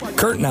me,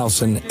 Kurt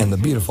Nelson, and the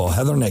beautiful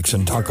Heather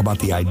Nixon talk about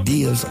the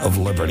ideas of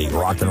liberty,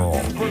 rock and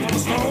roll.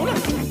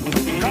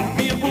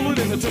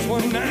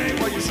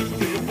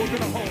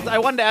 I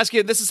wanted to ask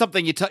you, this is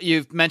something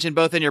you've mentioned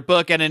both in your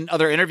book and in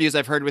other interviews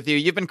I've heard with you.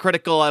 You've been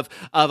critical of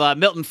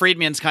Milton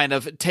Friedman's kind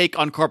of take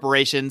on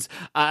corporations.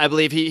 I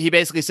believe he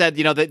basically said,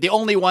 that the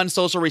only one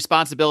social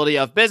responsibility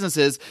of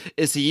businesses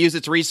is to use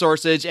its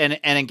resources and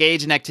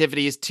engage in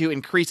activities to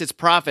increase its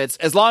profits,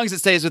 as long as it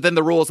stays within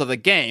the rules of the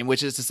game,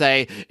 which is to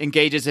say,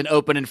 engages in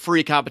open and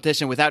free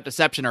competition without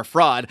deception or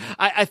fraud.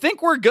 I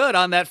think we're good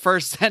on that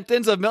first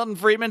sentence of Milton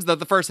Friedman's, the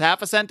first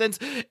half a sentence.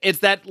 It's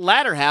that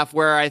latter half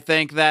where I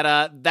think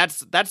that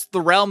that's the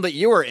realm that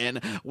you were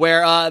in,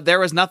 where there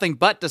was nothing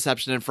but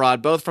deception and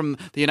fraud, both from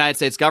the United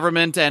States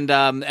government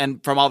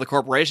and from all the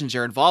corporations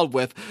you're involved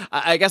with.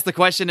 I guess the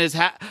question is,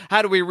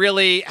 how do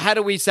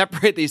we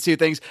separate these two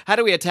things? How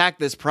do we attack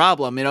this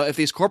problem? If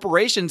these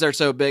corporations are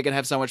so big and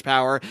have so much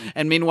power,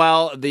 and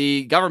meanwhile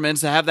the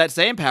governments have that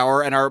same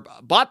power and are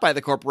bought by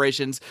the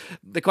corporations,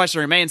 the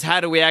question remains, how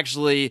do we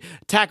actually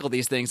tackle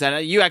these things?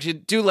 And you actually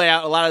do lay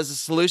out a lot of the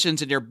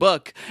solutions in your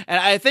book,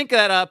 and I think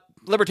that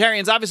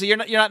libertarians, obviously, you're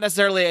not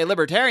necessarily a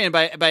libertarian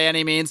by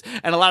any means,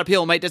 and a lot of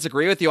people might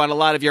disagree with you on a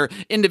lot of your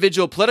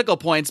individual political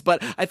points,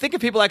 but I think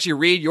if people actually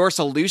read your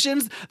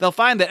solutions, they'll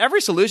find that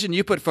every solution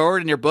you put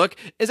forward in your book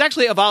is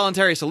actually a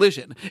voluntary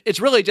solution.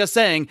 It's really just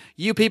saying,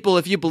 you people,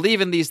 if you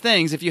believe in these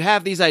things, if you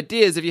have these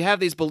ideas, if you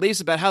have these beliefs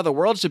about how the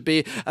world should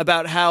be,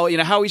 about how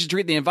we should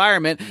treat the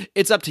environment,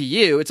 it's up to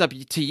you. It's up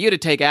to you to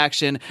take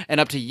action, and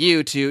up to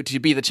you to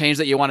be the change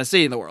that you want to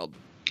see in the world.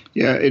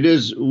 Yeah, it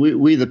is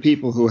we the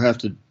people who have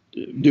to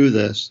do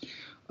this.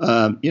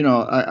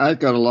 I've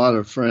got a lot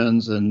of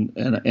friends and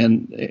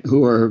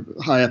who are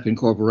high up in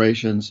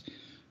corporations.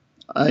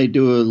 I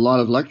do a lot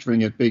of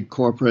lecturing at big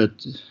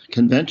corporate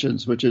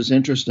conventions, which is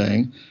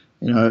interesting.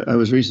 I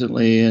was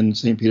recently in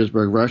St.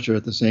 Petersburg, Russia,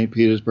 at the St.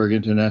 Petersburg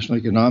International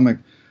Economic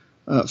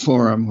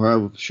Forum, where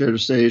I shared a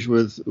stage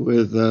with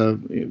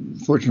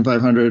Fortune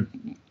 500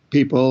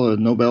 people,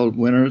 Nobel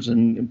winners,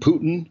 and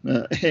Putin,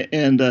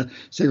 and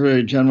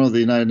Secretary General of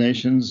the United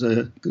Nations,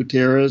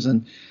 Guterres,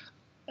 and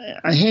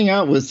I hang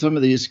out with some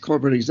of these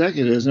corporate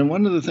executives, and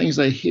one of the things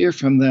I hear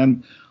from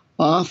them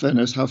often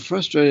is how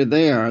frustrated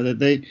they are that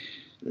they,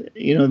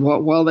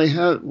 while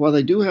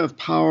they do have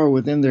power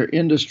within their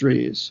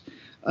industries,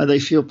 they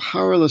feel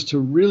powerless to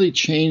really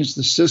change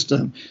the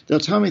system. They'll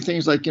tell me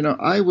things like,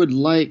 I would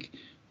like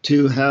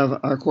to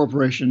have our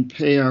corporation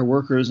pay our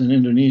workers in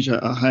Indonesia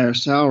a higher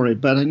salary,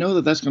 but I know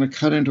that that's going to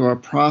cut into our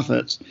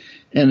profits.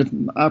 And if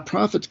our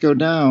profits go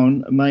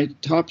down, my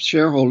top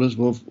shareholders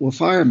will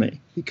fire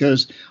me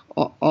because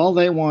all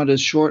they want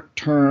is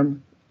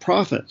short-term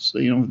profits,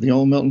 the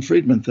old Milton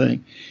Friedman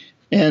thing.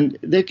 And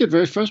they get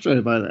very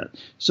frustrated by that.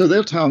 So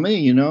they'll tell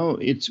me,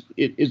 it's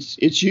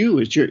you,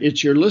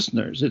 it's your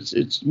listeners,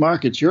 it's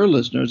Mark, it's your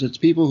listeners, it's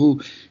people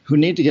who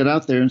need to get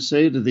out there and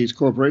say to these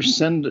corporations,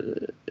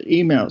 send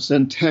emails,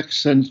 send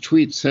texts, send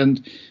tweets,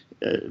 send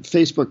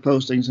Facebook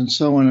postings, and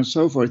so on and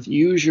so forth.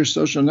 Use your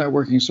social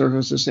networking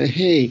circles to say,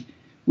 hey,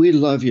 we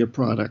love your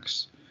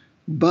products,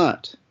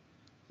 but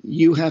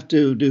you have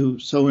to do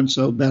so and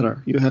so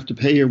better. You have to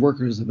pay your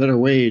workers a better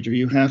wage, or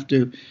you have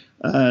to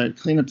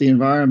clean up the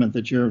environment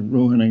that you're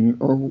ruining,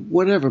 or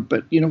whatever.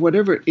 But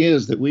whatever it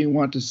is that we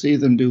want to see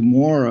them do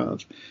more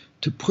of,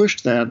 to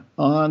push that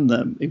on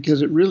them,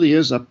 because it really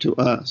is up to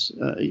us.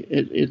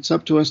 It's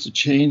up to us to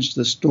change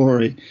the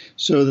story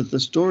so that the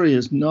story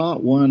is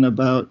not one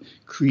about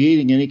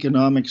creating an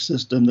economic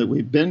system that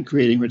we've been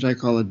creating, which I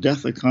call a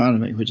death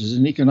economy, which is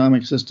an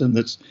economic system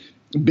that's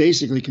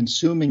basically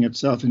consuming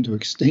itself into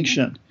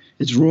extinction.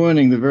 It's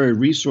ruining the very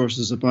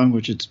resources upon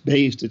which it's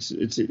based.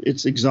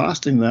 It's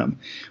exhausting them.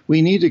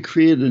 We need to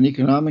create an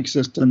economic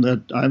system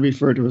that I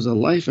refer to as a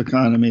life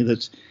economy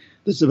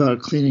that's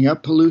about cleaning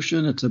up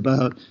pollution. It's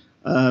about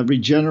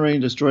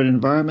regenerating destroyed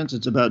environments.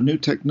 It's about new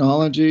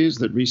technologies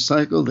that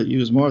recycle, that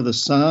use more of the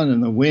sun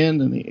and the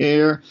wind and the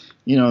air,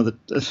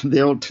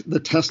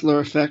 the Tesla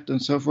effect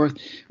and so forth.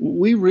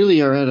 We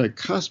really are at a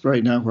cusp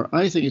right now where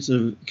I think it's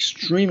an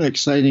extremely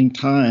exciting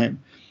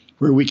time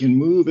where we can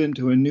move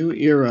into a new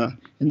era.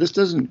 And this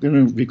doesn't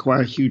going to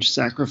require huge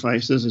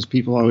sacrifices, as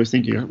people always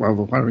think, well,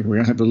 we're going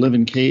to have to live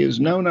in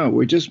caves. No,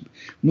 we just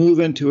move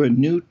into a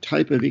new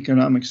type of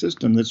economic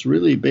system that's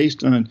really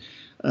based on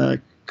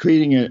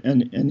creating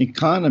an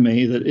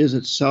economy that is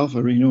itself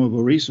a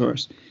renewable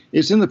resource.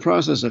 It's in the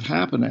process of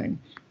happening.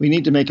 We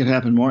need to make it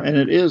happen more, and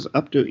it is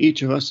up to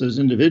each of us as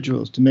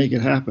individuals to make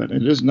it happen.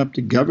 It isn't up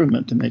to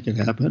government to make it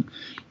happen.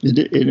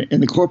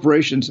 And the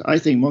corporations, I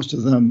think most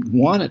of them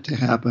want it to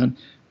happen,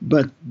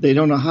 but they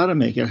don't know how to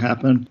make it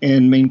happen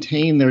and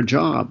maintain their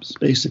jobs,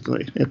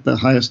 basically, at the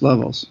highest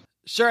levels.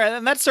 Sure,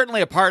 and that's certainly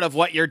a part of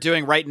what you're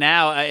doing right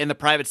now in the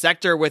private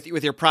sector with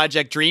your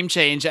project Dream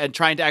Change and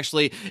trying to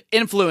actually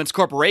influence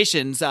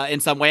corporations in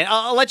some way. And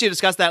I'll let you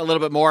discuss that a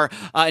little bit more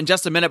in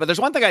just a minute, but there's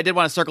one thing I did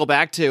want to circle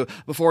back to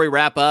before we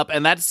wrap up,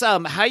 and that's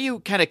how you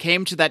kind of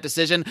came to that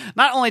decision,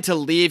 not only to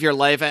leave your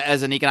life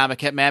as an economic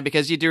hitman,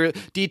 because you do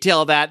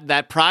detail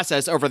that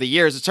process over the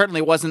years. It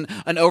certainly wasn't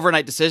an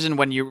overnight decision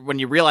when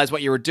you realized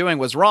what you were doing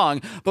was wrong,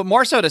 but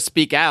more so to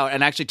speak out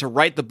and actually to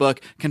write the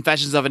book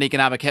Confessions of an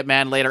Economic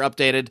Hitman, later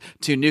updated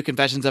to New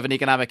Confessions of an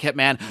Economic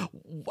Hitman.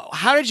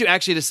 How did you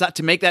actually decide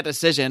to make that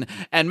decision?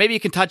 And maybe you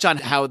can touch on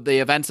how the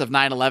events of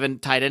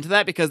 9/11 tied into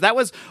that, because that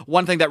was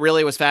one thing that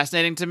really was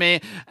fascinating to me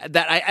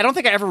that I don't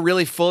think I ever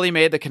really fully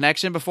made the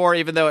connection before,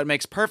 even though it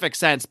makes perfect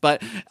sense.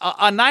 But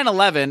on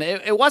 9/11,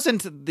 it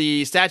wasn't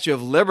the Statue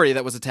of Liberty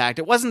that was attacked.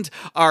 It wasn't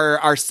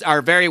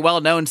our very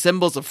well-known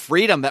symbols of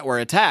freedom that were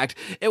attacked.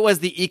 It was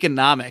the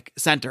economic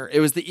center. It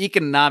was the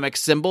economic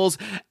symbols.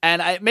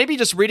 And maybe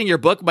just reading your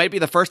book might be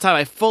the first time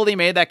I fully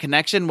made that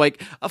connection.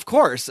 Like, of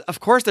course,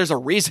 there's a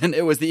reason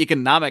it was the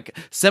economic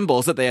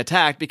symbols that they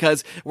attacked,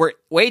 because we're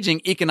waging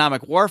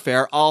economic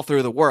warfare all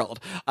through the world.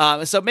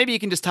 So maybe you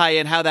can just tie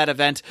in how that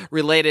event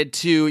related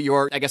to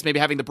your, I guess, maybe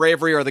having the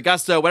bravery or the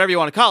gusto, whatever you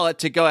want to call it,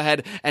 to go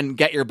ahead and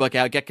get your book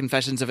out, get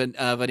Confessions of an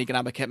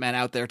Economic Hitman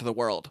out there to the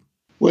world.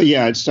 Well,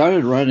 yeah, I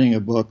started writing a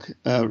book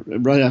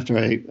right after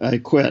I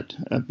quit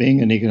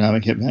being an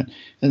economic hitman.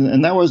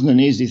 And that wasn't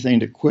an easy thing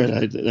to quit.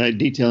 I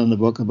detail in the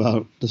book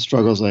about the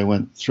struggles I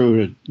went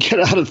through to get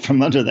out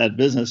from under that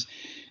business.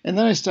 And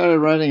then I started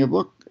writing a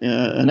book,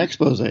 an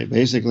expose,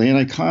 basically, and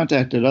I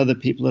contacted other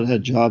people that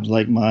had jobs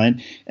like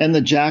mine, and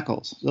the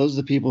jackals. Those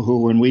are the people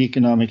who, when we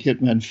economic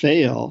hitmen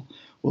fail,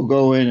 will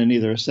go in and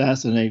either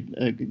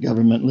assassinate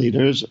government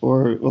leaders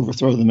or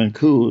overthrow them in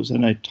coups.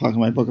 And I talk in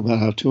my book about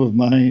how two of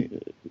my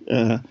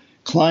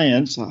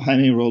clients,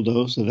 Jaime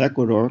Roldos of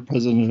Ecuador,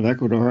 president of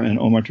Ecuador, and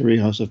Omar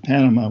Torrijos of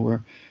Panama,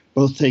 were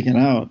both taken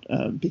out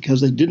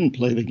because they didn't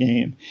play the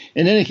game.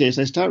 In any case,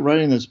 I started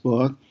writing this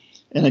book,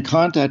 and I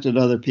contacted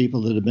other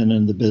people that had been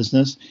in the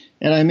business,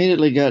 and I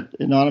immediately got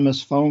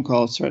anonymous phone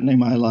calls threatening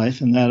my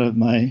life and that of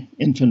my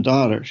infant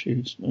daughter. She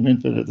was an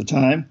infant at the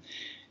time.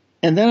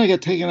 And then I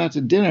got taken out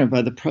to dinner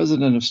by the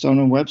president of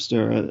Stone &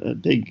 Webster, a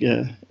big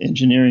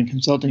engineering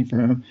consulting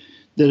firm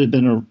that had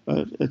been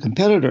a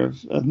competitor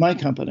of my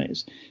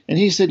company's. And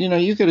he said,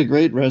 you got a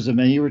great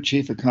resume. You were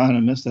chief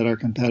economist at our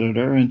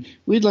competitor, and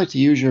we'd like to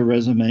use your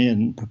resume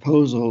and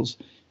proposals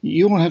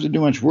you won't have to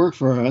do much work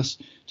for us.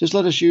 Just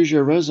let us use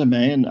your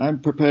resume, and I'm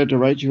prepared to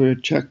write you a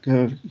check,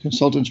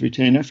 consultant's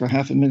retainer for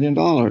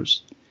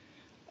 $500,000.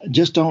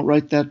 Just don't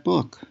write that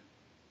book.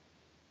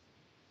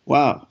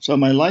 Wow. So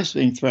my life's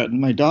being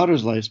threatened, my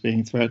daughter's life's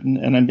being threatened,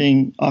 and I'm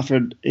being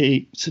offered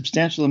a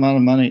substantial amount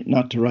of money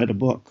not to write a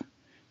book.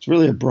 It's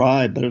really a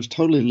bribe, but it was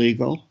totally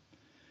legal.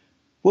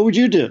 What would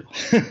you do?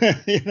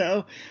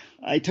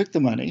 I took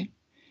the money.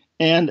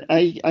 And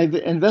I've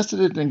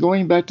invested it in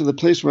going back to the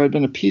place where I'd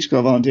been a Peace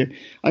Corps volunteer.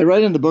 I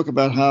write in the book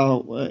about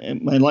how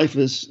my life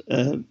was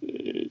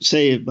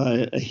saved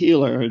by a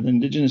healer, an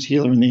indigenous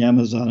healer in the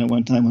Amazon at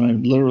one time when I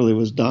literally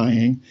was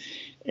dying.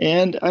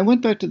 And I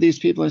went back to these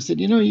people. I said,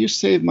 you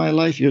saved my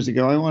life years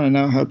ago. I want to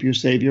now help you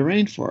save your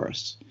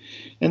rainforests.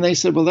 And they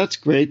said, well, that's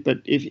great. But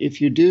if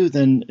you do,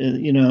 then,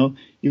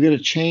 you've got to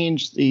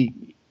change the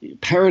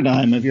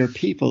paradigm of your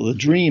people, the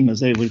dream, as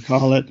they would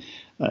call it.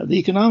 The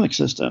economic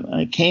system.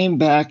 I came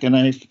back and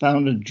I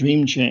founded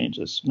Dream Change,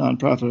 this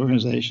nonprofit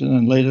organization,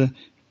 and later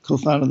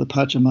co-founded the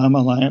Pachamama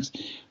Alliance.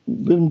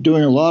 Been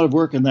doing a lot of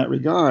work in that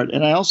regard.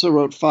 And I also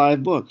wrote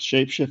 5 books,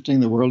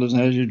 Shape-Shifting, The World is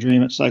As You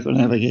Dream It,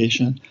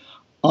 Psychonavigation,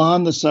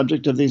 on the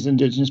subject of these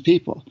indigenous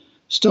people.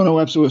 Stoner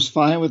Webster was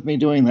fine with me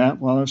doing that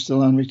while I was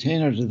still on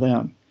retainer to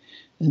them.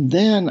 And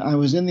then I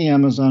was in the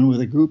Amazon with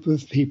a group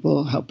of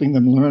people, helping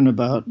them learn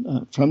about,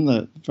 from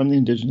the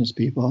indigenous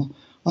people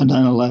on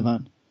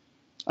 9/11.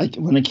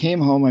 When I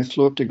came home, I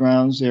flew up to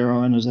Ground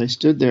Zero, and as I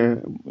stood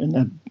there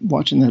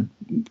watching that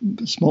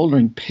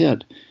smoldering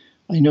pit,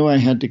 I knew I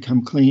had to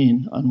come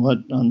clean on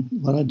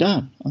what I'd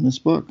done on this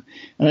book.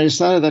 And I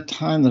decided at that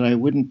time that I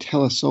wouldn't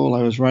tell a soul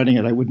I was writing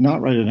it. I would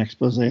not write an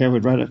expose. I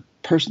would write a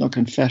personal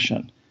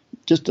confession,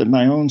 just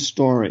my own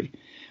story.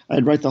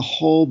 I'd write the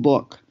whole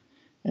book.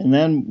 And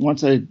then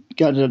once I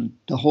got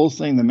the whole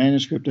thing, the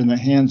manuscript, in the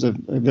hands of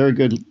a very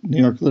good New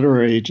York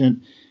literary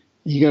agent,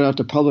 he got out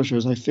to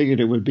publishers, I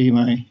figured it would be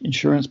my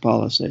insurance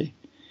policy.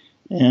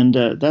 And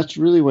that's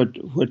really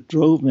what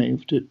drove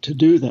me to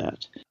do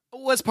that.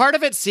 Was part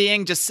of it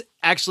seeing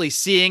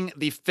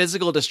the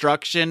physical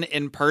destruction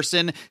in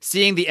person,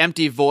 seeing the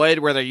empty void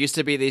where there used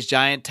to be these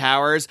giant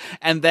towers,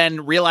 and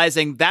then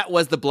realizing that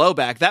was the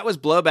blowback? That was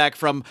blowback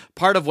from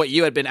part of what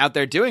you had been out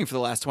there doing for the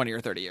last 20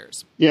 or 30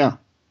 years. Yeah,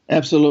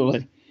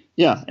 absolutely.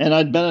 Yeah, and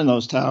I'd been in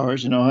those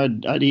towers.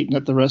 I'd eaten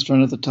at the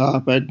restaurant at the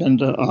top. I'd been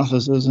to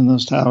offices in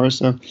those towers.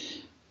 So,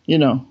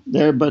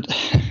 there but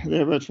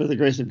for the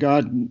grace of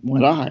God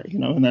went I,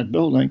 in that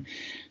building.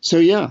 So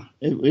yeah,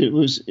 it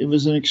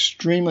was an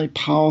extremely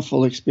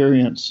powerful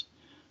experience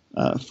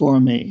for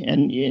me.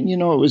 And it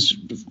was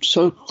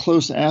so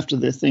close after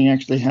the thing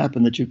actually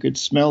happened that you could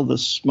smell the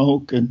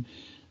smoke, and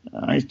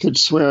I could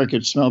swear I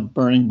could smell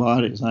burning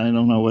bodies. I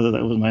don't know whether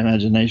that was my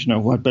imagination or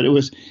what, but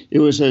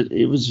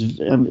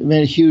it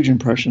made a huge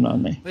impression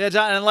on me. Yeah,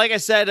 John, and like I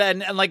said,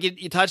 and like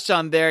you touched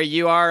on there,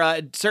 you are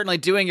certainly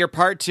doing your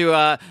part to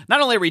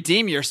not only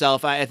redeem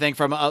yourself, I think,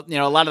 from a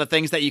lot of the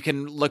things that you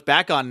can look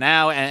back on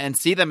now and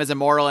see them as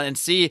immoral, and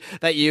see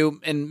that you,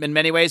 in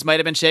many ways,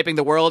 might have been shaping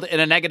the world in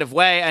a negative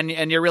way,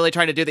 and you're really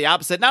trying to do the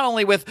opposite. Not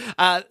only with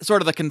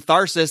sort of the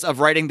catharsis of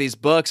writing these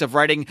books, of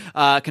writing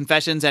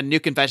Confessions and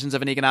New Confessions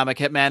of an Economic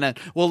Hitman. And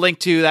we'll link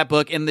to that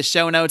book in the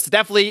show notes.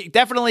 Definitely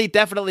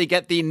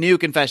get the New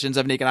Confessions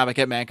of an Economic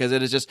Hitman, because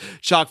it is just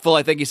chock full.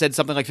 I think you said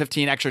something like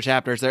 15 extra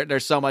chapters.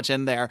 There's so much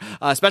in there,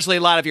 especially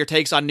a lot of your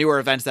takes on newer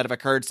events that have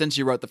occurred since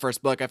you wrote the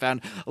first book. I found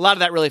a lot of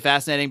that really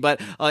fascinating.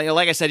 But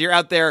like I said, you're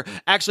out there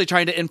actually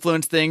trying to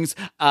influence things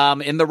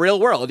in the real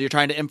world. You're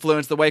trying to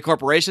influence the way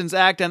corporations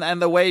act,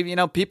 and the way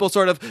people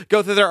sort of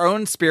go through their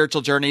own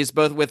spiritual journeys,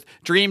 both with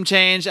Dream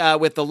Change,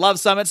 with the Love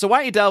Summit. So why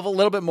don't you delve a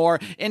little bit more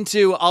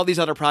into all these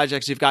other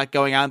projects you've got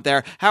going out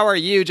there? How are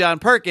you, John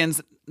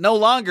Perkins, no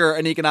longer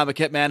an economic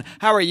hitman?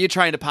 How are you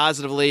trying to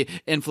positively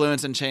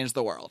influence and change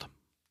the world?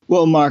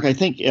 Well, Mark, I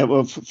think,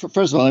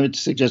 first of all, let me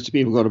suggest to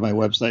people go to my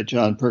website,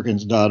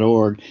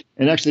 johnperkins.org,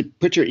 and actually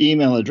put your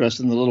email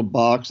address in the little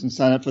box and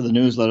sign up for the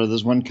newsletter.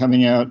 There's one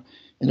coming out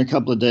in a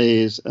couple of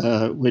days,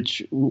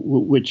 which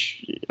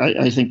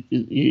I think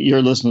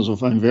your listeners will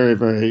find very,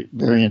 very,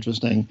 very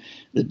interesting,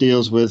 that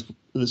deals with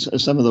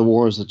some of the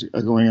wars that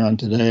are going on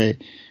today.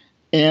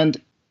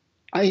 And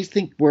I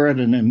think we're at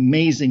an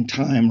amazing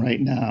time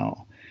right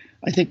now.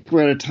 I think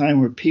we're at a time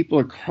where people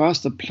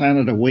across the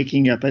planet are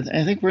waking up. I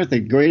think we're at the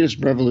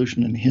greatest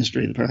revolution in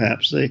history,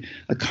 perhaps, a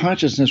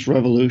consciousness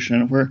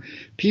revolution, where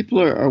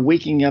people are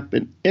waking up.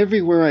 And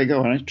everywhere I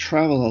go, and I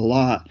travel a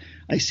lot,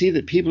 I see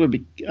that people are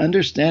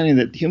understanding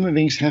that human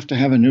beings have to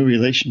have a new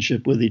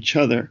relationship with each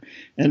other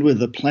and with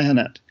the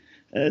planet.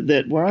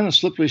 That we're on a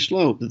slippery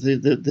slope.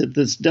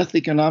 This death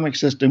economic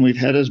system we've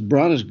had has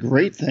brought us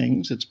great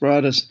things. It's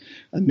brought us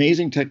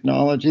amazing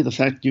technology. The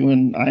fact you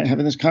and I are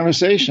having this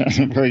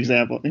conversation, for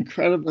example,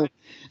 incredible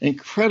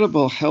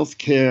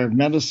healthcare,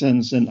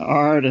 medicines, and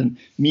art and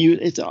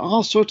music. It's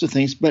all sorts of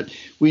things. But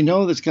we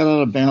know that's got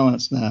out of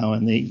balance now,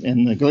 and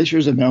the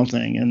glaciers are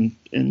melting, and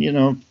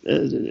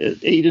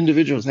 8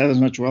 individuals have as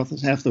much wealth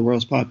as half the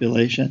world's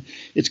population.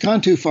 It's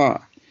gone too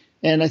far.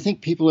 And I think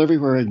people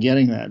everywhere are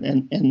getting that,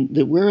 and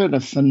that we're at a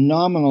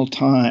phenomenal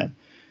time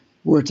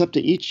where it's up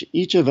to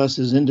each of us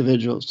as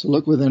individuals to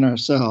look within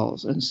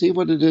ourselves and see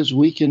what it is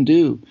we can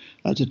do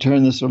to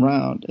turn this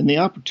around. And the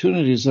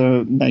opportunities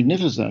are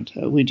magnificent.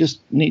 We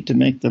just need to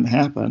make them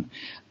happen.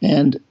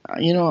 And,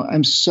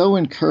 I'm so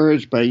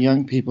encouraged by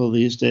young people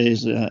these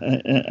days.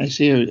 I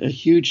see a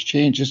huge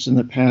change just in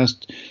the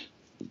past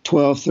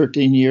 12,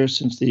 13 years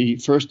since the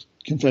first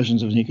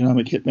Confessions of an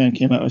Economic Hitman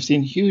came out. I've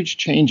seen huge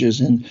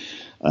changes in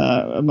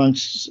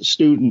amongst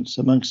students,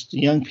 amongst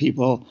young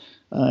people,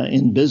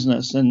 in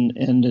business and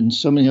in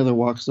so many other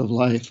walks of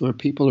life, where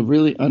people are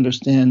really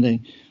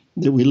understanding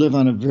that we live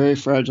on a very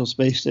fragile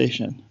space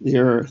station, the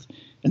Earth,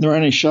 and there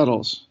aren't any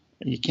shuttles.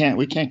 We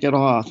can't get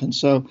off. And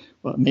so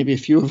maybe a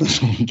few of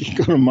us will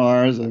go to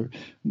Mars or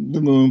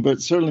the moon,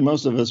 but certainly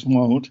most of us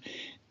won't.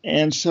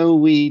 And so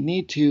we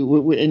need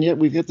to, and yet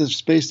we've got this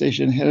space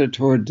station headed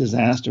toward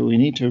disaster. We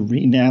need to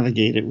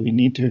re-navigate it. We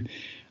need to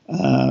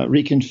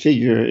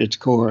reconfigure its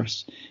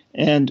course.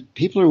 And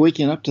people are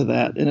waking up to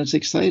that, and it's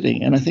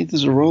exciting. And I think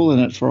there's a role in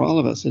it for all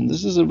of us. And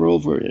this is a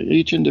role for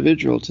each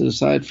individual to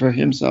decide for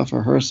himself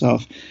or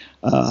herself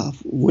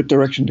what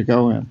direction to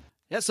go in.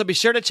 Yeah, so be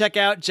sure to check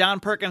out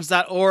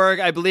johnperkins.org.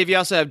 I believe you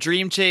also have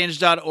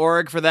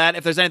dreamchange.org for that.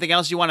 If there's anything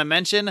else you want to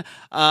mention,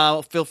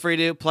 feel free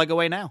to plug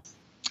away now.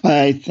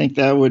 I think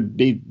that would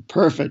be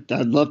perfect.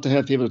 I'd love to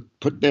have people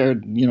put their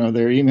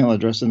email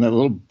address in that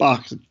little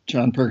box at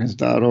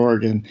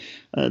johnperkins.org. And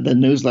the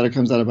newsletter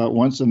comes out about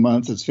once a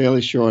month. It's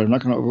fairly short. I'm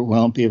not going to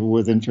overwhelm people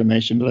with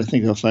information, but I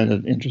think they'll find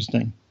it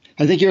interesting.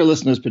 I think your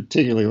listeners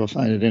particularly will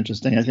find it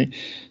interesting. I think,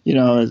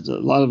 there's a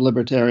lot of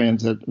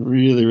libertarians that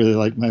really, really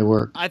like my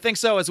work. I think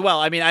so as well.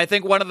 I mean, I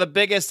think one of the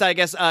biggest,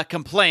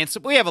 complaints,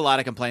 we have a lot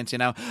of complaints,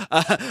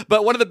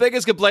 but one of the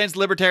biggest complaints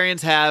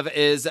libertarians have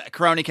is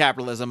crony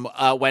capitalism,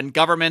 when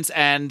governments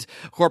and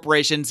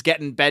corporations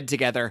get in bed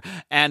together.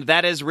 And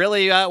that is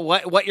really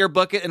what your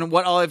book and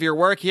what all of your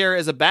work here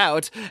is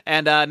about.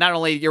 And not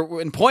only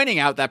you're in pointing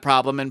out that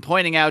problem and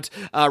pointing out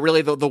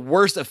really the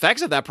worst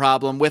effects of that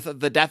problem with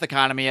the death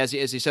economy, as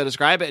you so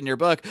describe it in your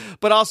book,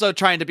 but also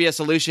trying to be a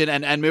solution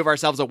and move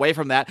ourselves away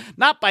from that,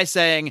 not by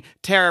saying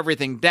tear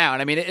everything down.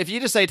 I mean, if you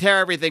just say tear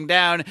everything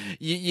down,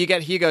 you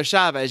get Hugo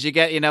Chavez, you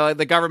get,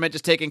 the government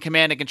just taking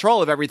command and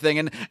control of everything,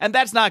 and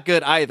that's not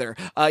good either.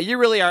 You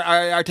really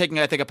are taking,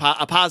 I think, a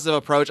positive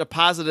approach, a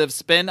positive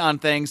spin on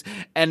things,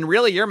 and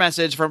really your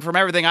message from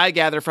everything I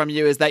gather from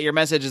you is that your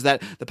message is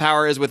that the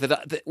power is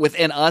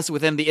within us,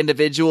 within the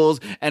individuals,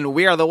 and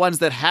we are the ones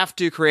that have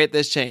to create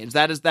this change.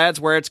 That's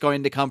where it's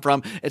going to come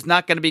from. It's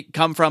not going to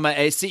come from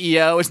a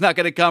CEO. It's not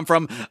going to come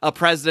from a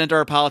president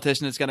or a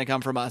politician. It's going to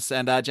come from us.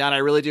 And John, I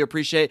really do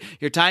appreciate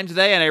your time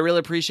today, and I really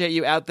appreciate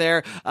you out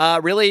there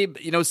really,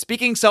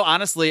 speaking so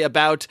honestly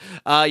about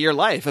your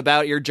life,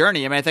 about your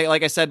journey. I mean, I think,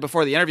 like I said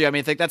before the interview,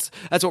 I think that's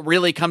what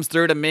really comes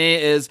through to me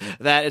is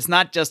that it's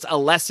not just a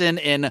lesson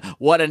in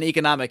what an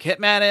economic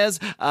hitman is.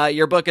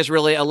 Your book is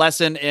really a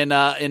lesson in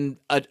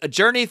a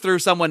journey through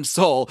someone's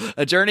soul,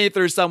 a journey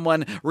through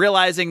someone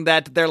realizing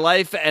that their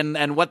life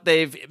and what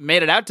they've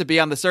made it out to be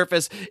on the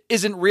surface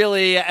isn't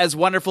really as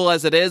wonderful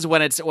as it is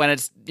when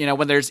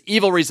when there's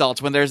evil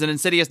results, when there's an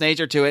insidious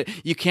nature to it.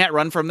 You can't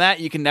run from that.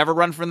 You can never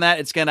run from that.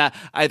 It's gonna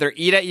either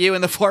eat at you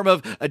in the form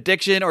of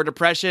addiction or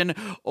depression,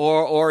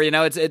 or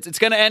it's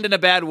gonna end in a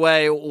bad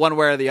way, one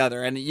way or the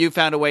other. And you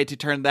found a way to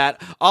turn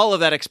all of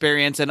that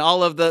experience and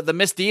all of the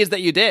misdeeds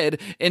that you did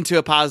into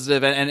a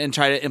positive and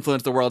try to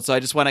influence the world. So I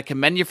just want to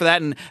commend you for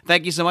that, and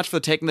thank you so much for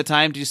taking the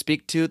time to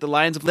speak to the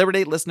Lions of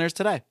Liberty listeners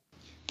today.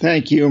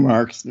 Thank you,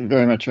 Mark,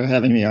 very much for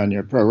having me on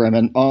your program.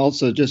 And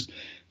also just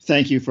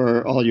thank you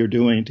for all you're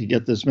doing to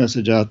get this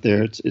message out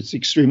there. It's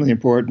extremely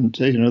important.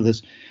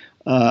 This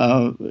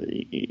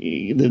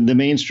the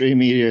mainstream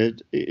media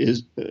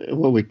is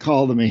what we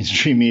call the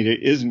mainstream media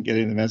isn't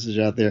getting the message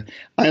out there.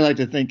 I like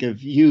to think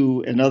of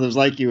you and others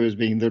like you as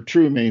being the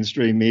true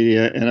mainstream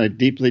media, and I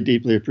deeply,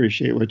 deeply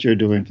appreciate what you're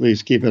doing.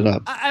 Please keep it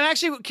up. I'm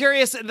actually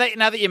curious that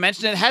now that you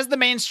mentioned it, has the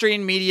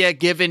mainstream media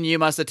given you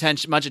much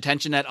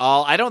attention at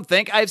all? I don't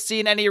think I've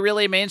seen any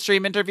really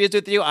mainstream interviews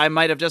with you. I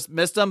might have just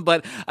missed them,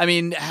 but I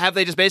mean, have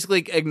they just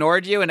basically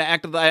ignored you and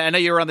acted? I know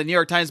you were on the New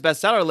York Times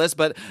bestseller list,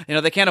 but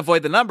they can't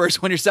avoid the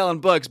numbers when you're selling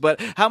books. But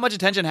how much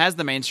attention has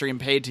the mainstream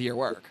paid to your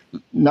work?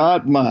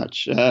 Not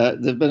much.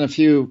 There've been a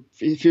few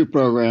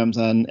programs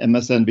on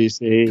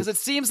MSNBC. Because it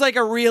seems like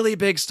a really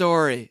big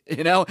story.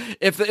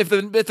 If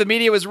the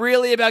media was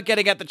really about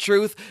getting at the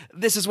truth,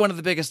 this is one of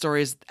the biggest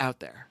stories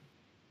out there.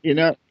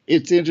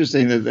 It's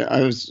interesting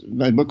that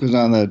my book was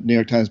on the New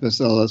York Times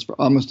bestseller list for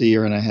almost a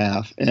year and a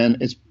half,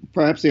 and it's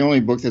perhaps the only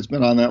book that's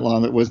been on that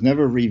long that was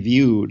never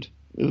reviewed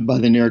by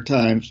the New York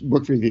Times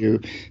book review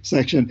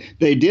section.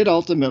 They did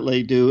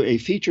ultimately do a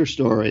feature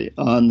story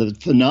on the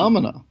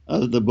phenomena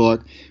of the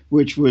book,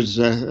 which was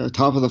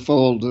top of the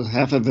fold,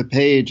 half of a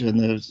page in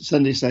the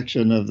Sunday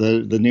section of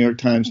the New York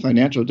Times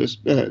financial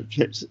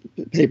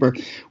paper,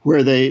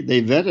 where they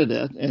vetted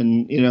it,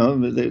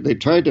 and they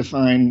tried to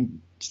find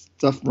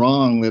stuff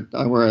wrong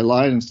where I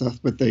lied and stuff,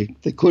 but they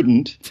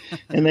couldn't,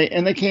 and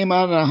they came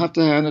out, and I have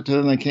to hand it to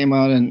them. They came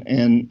out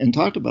and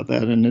talked about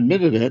that and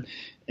admitted it.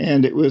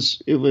 and it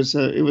was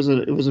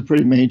a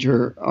pretty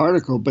major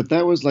article. But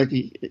that was like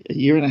a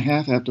year and a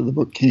half after the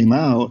book came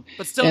out.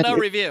 But still no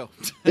review.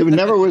 It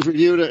never was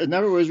reviewed. It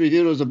never was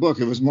reviewed as a book.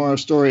 It was more a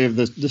story of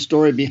the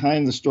story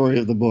behind the story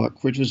of the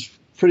book, which was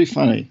pretty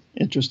funny,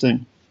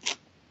 interesting.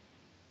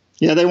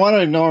 Yeah, they want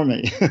to ignore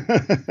me.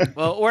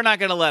 Well, we're not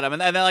going to let them. And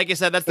then, like you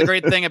said, that's the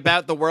great thing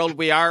about the world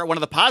we are. One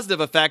of the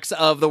positive effects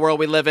of the world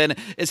we live in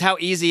is how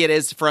easy it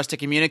is for us to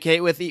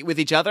communicate with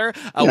each other.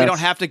 Yes. We don't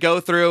have to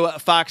go through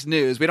Fox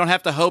News. We don't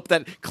have to hope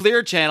that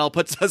Clear Channel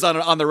puts us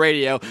on the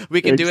radio.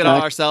 We can do it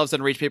all ourselves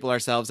and reach people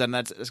ourselves. And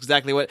that's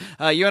exactly what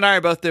you and I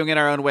are both doing in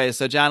our own ways.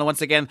 So, John,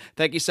 once again,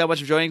 thank you so much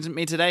for joining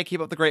me today.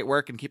 Keep up the great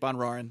work and keep on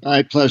roaring.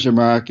 My pleasure,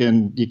 Mark.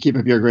 And you keep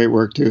up your great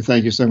work, too.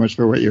 Thank you so much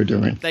for what you're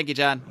doing. Thank you,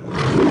 John.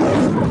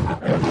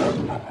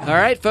 All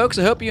right, folks,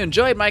 I hope you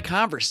enjoyed my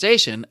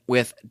conversation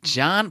with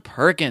John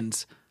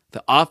Perkins,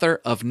 the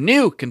author of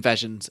New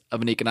Confessions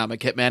of an Economic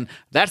Hitman.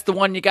 That's the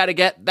one you got to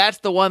get. That's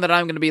the one that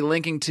I'm going to be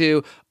linking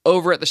to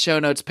over at the show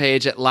notes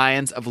page at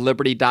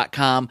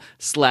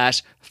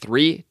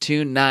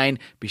lionsofliberty.com/329.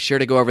 Be sure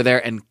to go over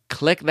there and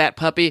click that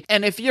puppy.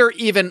 And if you're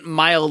even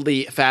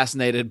mildly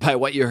fascinated by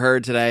what you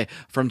heard today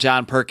from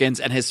John Perkins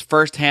and his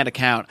firsthand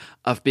account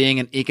of being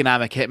an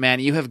economic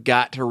hitman, you have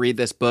got to read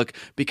this book,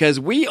 because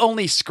we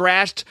only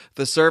scratched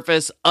the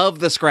surface of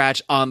the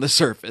scratch on the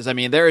surface. I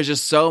mean, there is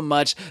just so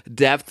much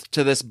depth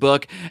to this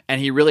book, and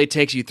he really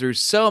takes you through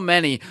so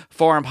many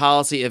foreign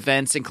policy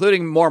events,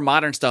 including more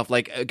modern stuff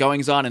like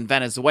goings on in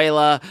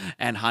Venezuela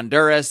and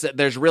Honduras.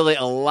 There's really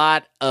a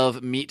lot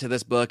of meat to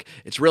this book.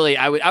 It's really,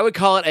 I would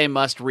call it a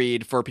must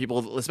read for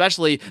people,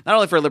 especially not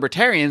only for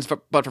libertarians,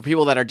 but for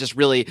people that are just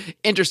really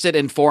interested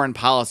in foreign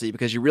policy,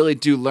 because you really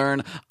do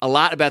learn a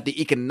lot about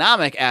the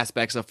economic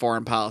aspects of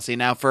foreign policy.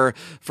 Now, for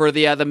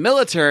the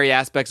military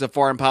aspects of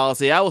foreign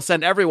policy, I will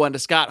send everyone to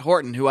Scott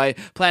Horton, who I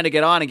plan to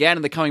get on again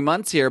in the coming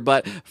months here.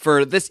 But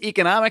for this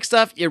economic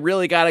stuff, you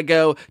really got to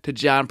go to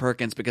John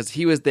Perkins, because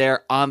he was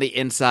there on the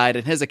inside,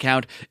 and his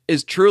account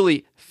is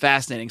truly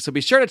fascinating. So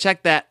be sure to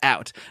check that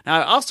out. Now,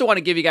 I also want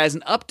to give you guys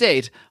an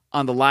update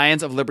on the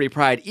Lions of Liberty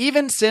Pride.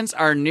 Even since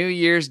our New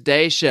Year's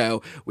Day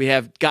show, we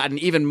have gotten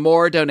even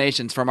more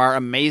donations from our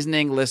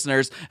amazing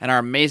listeners and our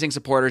amazing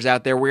supporters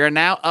out there. We are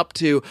now up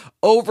to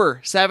over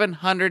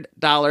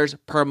 $700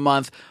 per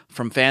month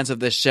from fans of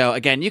this show.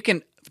 Again, you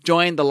can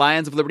join the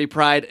Lions of Liberty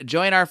Pride,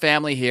 join our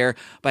family here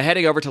by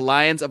heading over to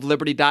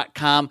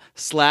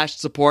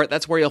lionsofliberty.com/support.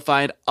 That's where you'll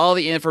find all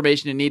the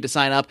information you need to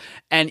sign up,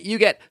 and you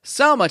get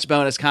so much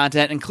bonus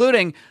content,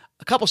 including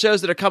a couple shows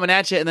that are coming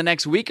at you in the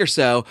next week or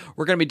so.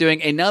 We're going to be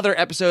doing another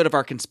episode of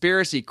our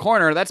Conspiracy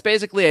Corner. That's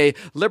basically a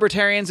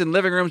libertarians in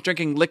living rooms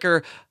drinking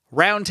liquor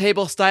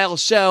roundtable style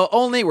show,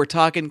 only we're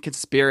talking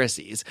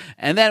conspiracies.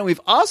 And then we've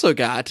also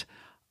got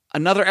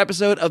another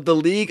episode of the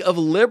League of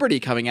Liberty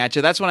coming at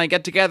you. That's when I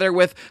get together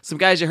with some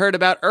guys you heard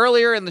about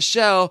earlier in the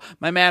show.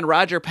 My man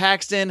Roger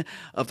Paxton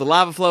of the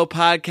Lava Flow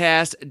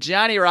podcast,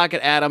 Johnny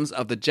Rocket Adams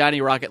of the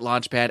Johnny Rocket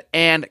Launchpad,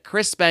 and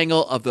Chris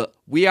Spangle of the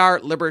We Are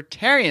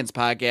Libertarians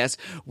podcast.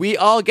 We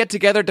all get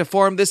together to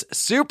form this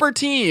super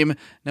team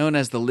known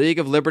as the League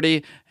of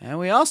Liberty, and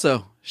we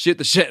also shoot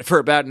the shit for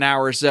about an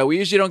hour or so. We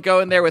usually don't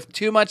go in there with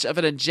too much of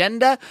an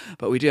agenda,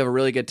 but we do have a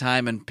really good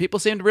time, and people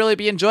seem to really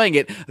be enjoying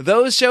it.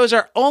 Those shows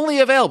are only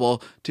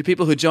available to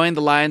people who join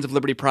the Lions of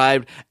Liberty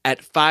Pride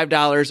at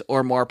 $5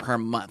 or more per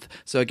month.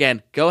 So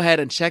again, go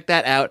ahead and check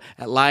that out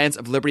at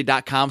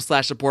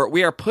lionsofliberty.com/support.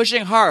 We are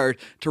pushing hard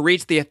to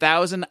reach the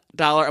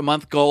 $1,000 a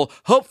month goal,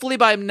 hopefully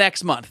by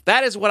next month.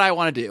 That is what I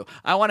want to do.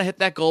 I want to hit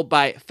that goal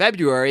by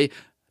February.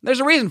 There's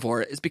a reason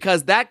for it. It's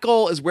because that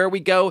goal is where we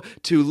go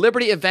to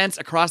Liberty events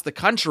across the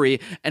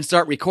country and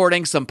start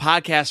recording some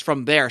podcasts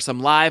from there, some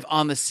live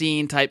on the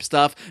scene type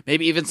stuff,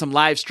 maybe even some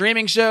live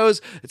streaming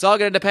shows. It's all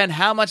going to depend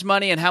how much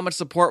money and how much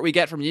support we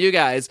get from you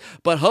guys,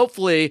 but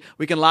hopefully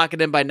we can lock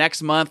it in by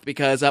next month,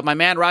 because my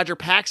man Roger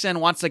Paxton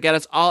wants to get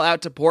us all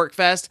out to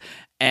PorcFest,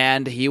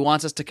 and he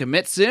wants us to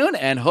commit soon,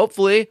 and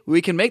hopefully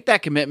we can make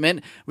that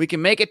commitment. We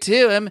can make it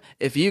to him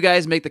if you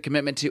guys make the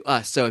commitment to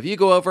us. So if you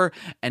go over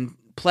and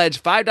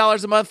pledge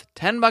 $5 a month,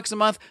 $10 a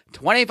month,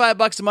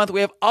 $25 a month.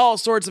 We have all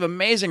sorts of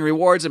amazing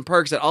rewards and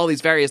perks at all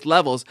these various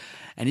levels,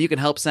 and you can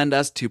help send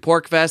us to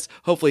PorcFest,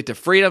 hopefully to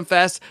Freedom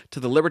Fest, to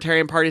the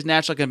Libertarian Party's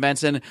National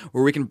Convention,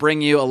 where we can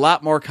bring you a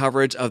lot more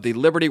coverage of the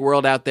liberty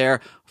world out there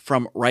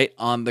from right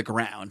on the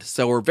ground.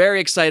 So we're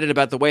very excited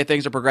about the way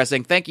things are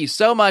progressing. Thank you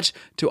so much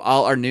to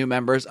all our new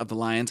members of the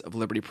Lions of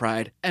Liberty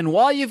Pride. And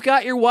while you've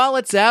got your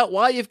wallets out,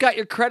 while you've got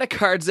your credit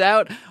cards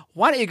out,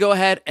 why don't you go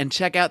ahead and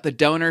check out the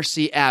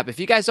DonorSee app? If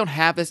you guys don't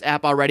have this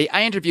app already,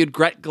 I interviewed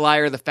Gret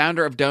Glyer, the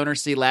founder of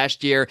DonorSee,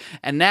 last year,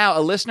 and now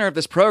a listener of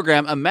this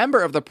program, a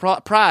member of the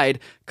Pride,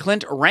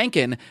 Clint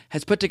Rankin,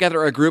 has put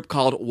together a group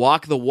called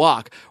Walk the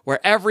Walk, where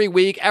every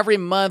week, every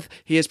month,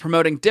 he is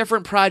promoting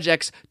different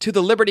projects to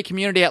the Liberty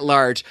community at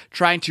large,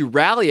 trying to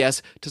rally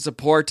us to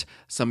support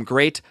some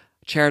great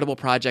charitable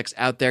projects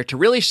out there to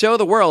really show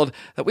the world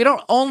that we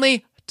don't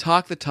only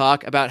talk the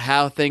talk about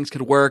how things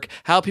could work,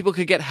 how people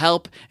could get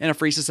help in a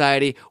free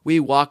society. We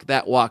walk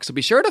that walk. So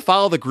be sure to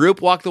follow the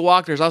group Walk the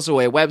Walk. There's also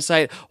a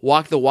website,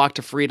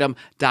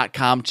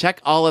 walkthewalktofreedom.com.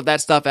 Check all of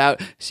that stuff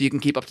out so you can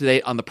keep up to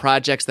date on the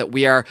projects that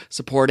we are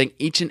supporting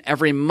each and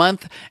every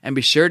month. And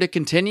be sure to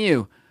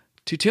continue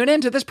to tune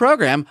into this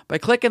program by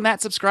clicking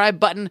that subscribe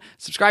button.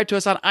 Subscribe to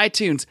us on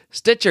iTunes,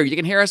 Stitcher. You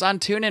can hear us on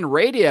TuneIn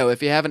Radio.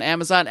 If you have an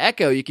Amazon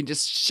Echo, you can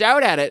just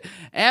shout at it,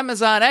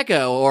 Amazon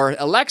Echo or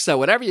Alexa,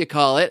 whatever you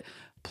call it.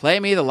 Play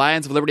me the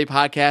Lions of Liberty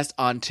podcast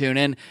on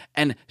TuneIn,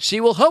 and she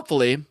will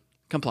hopefully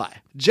comply.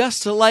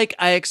 Just like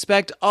I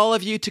expect all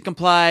of you to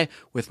comply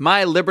with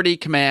my Liberty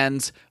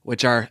commands,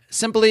 which are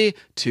simply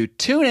to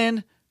tune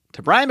in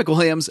to Brian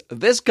McWilliams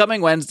this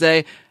coming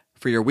Wednesday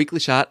for your weekly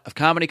shot of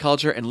comedy,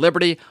 culture, and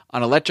liberty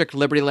on Electric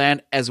Liberty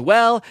Land, as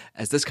well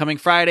as this coming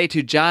Friday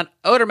to John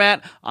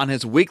Odermatt on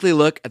his weekly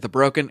look at the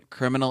broken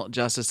criminal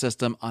justice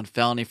system on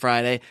Felony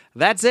Friday.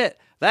 That's it.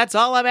 That's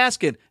all I'm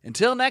asking.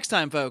 Until next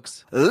time,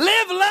 folks,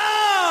 live long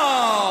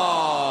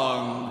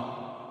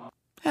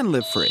and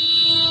live free.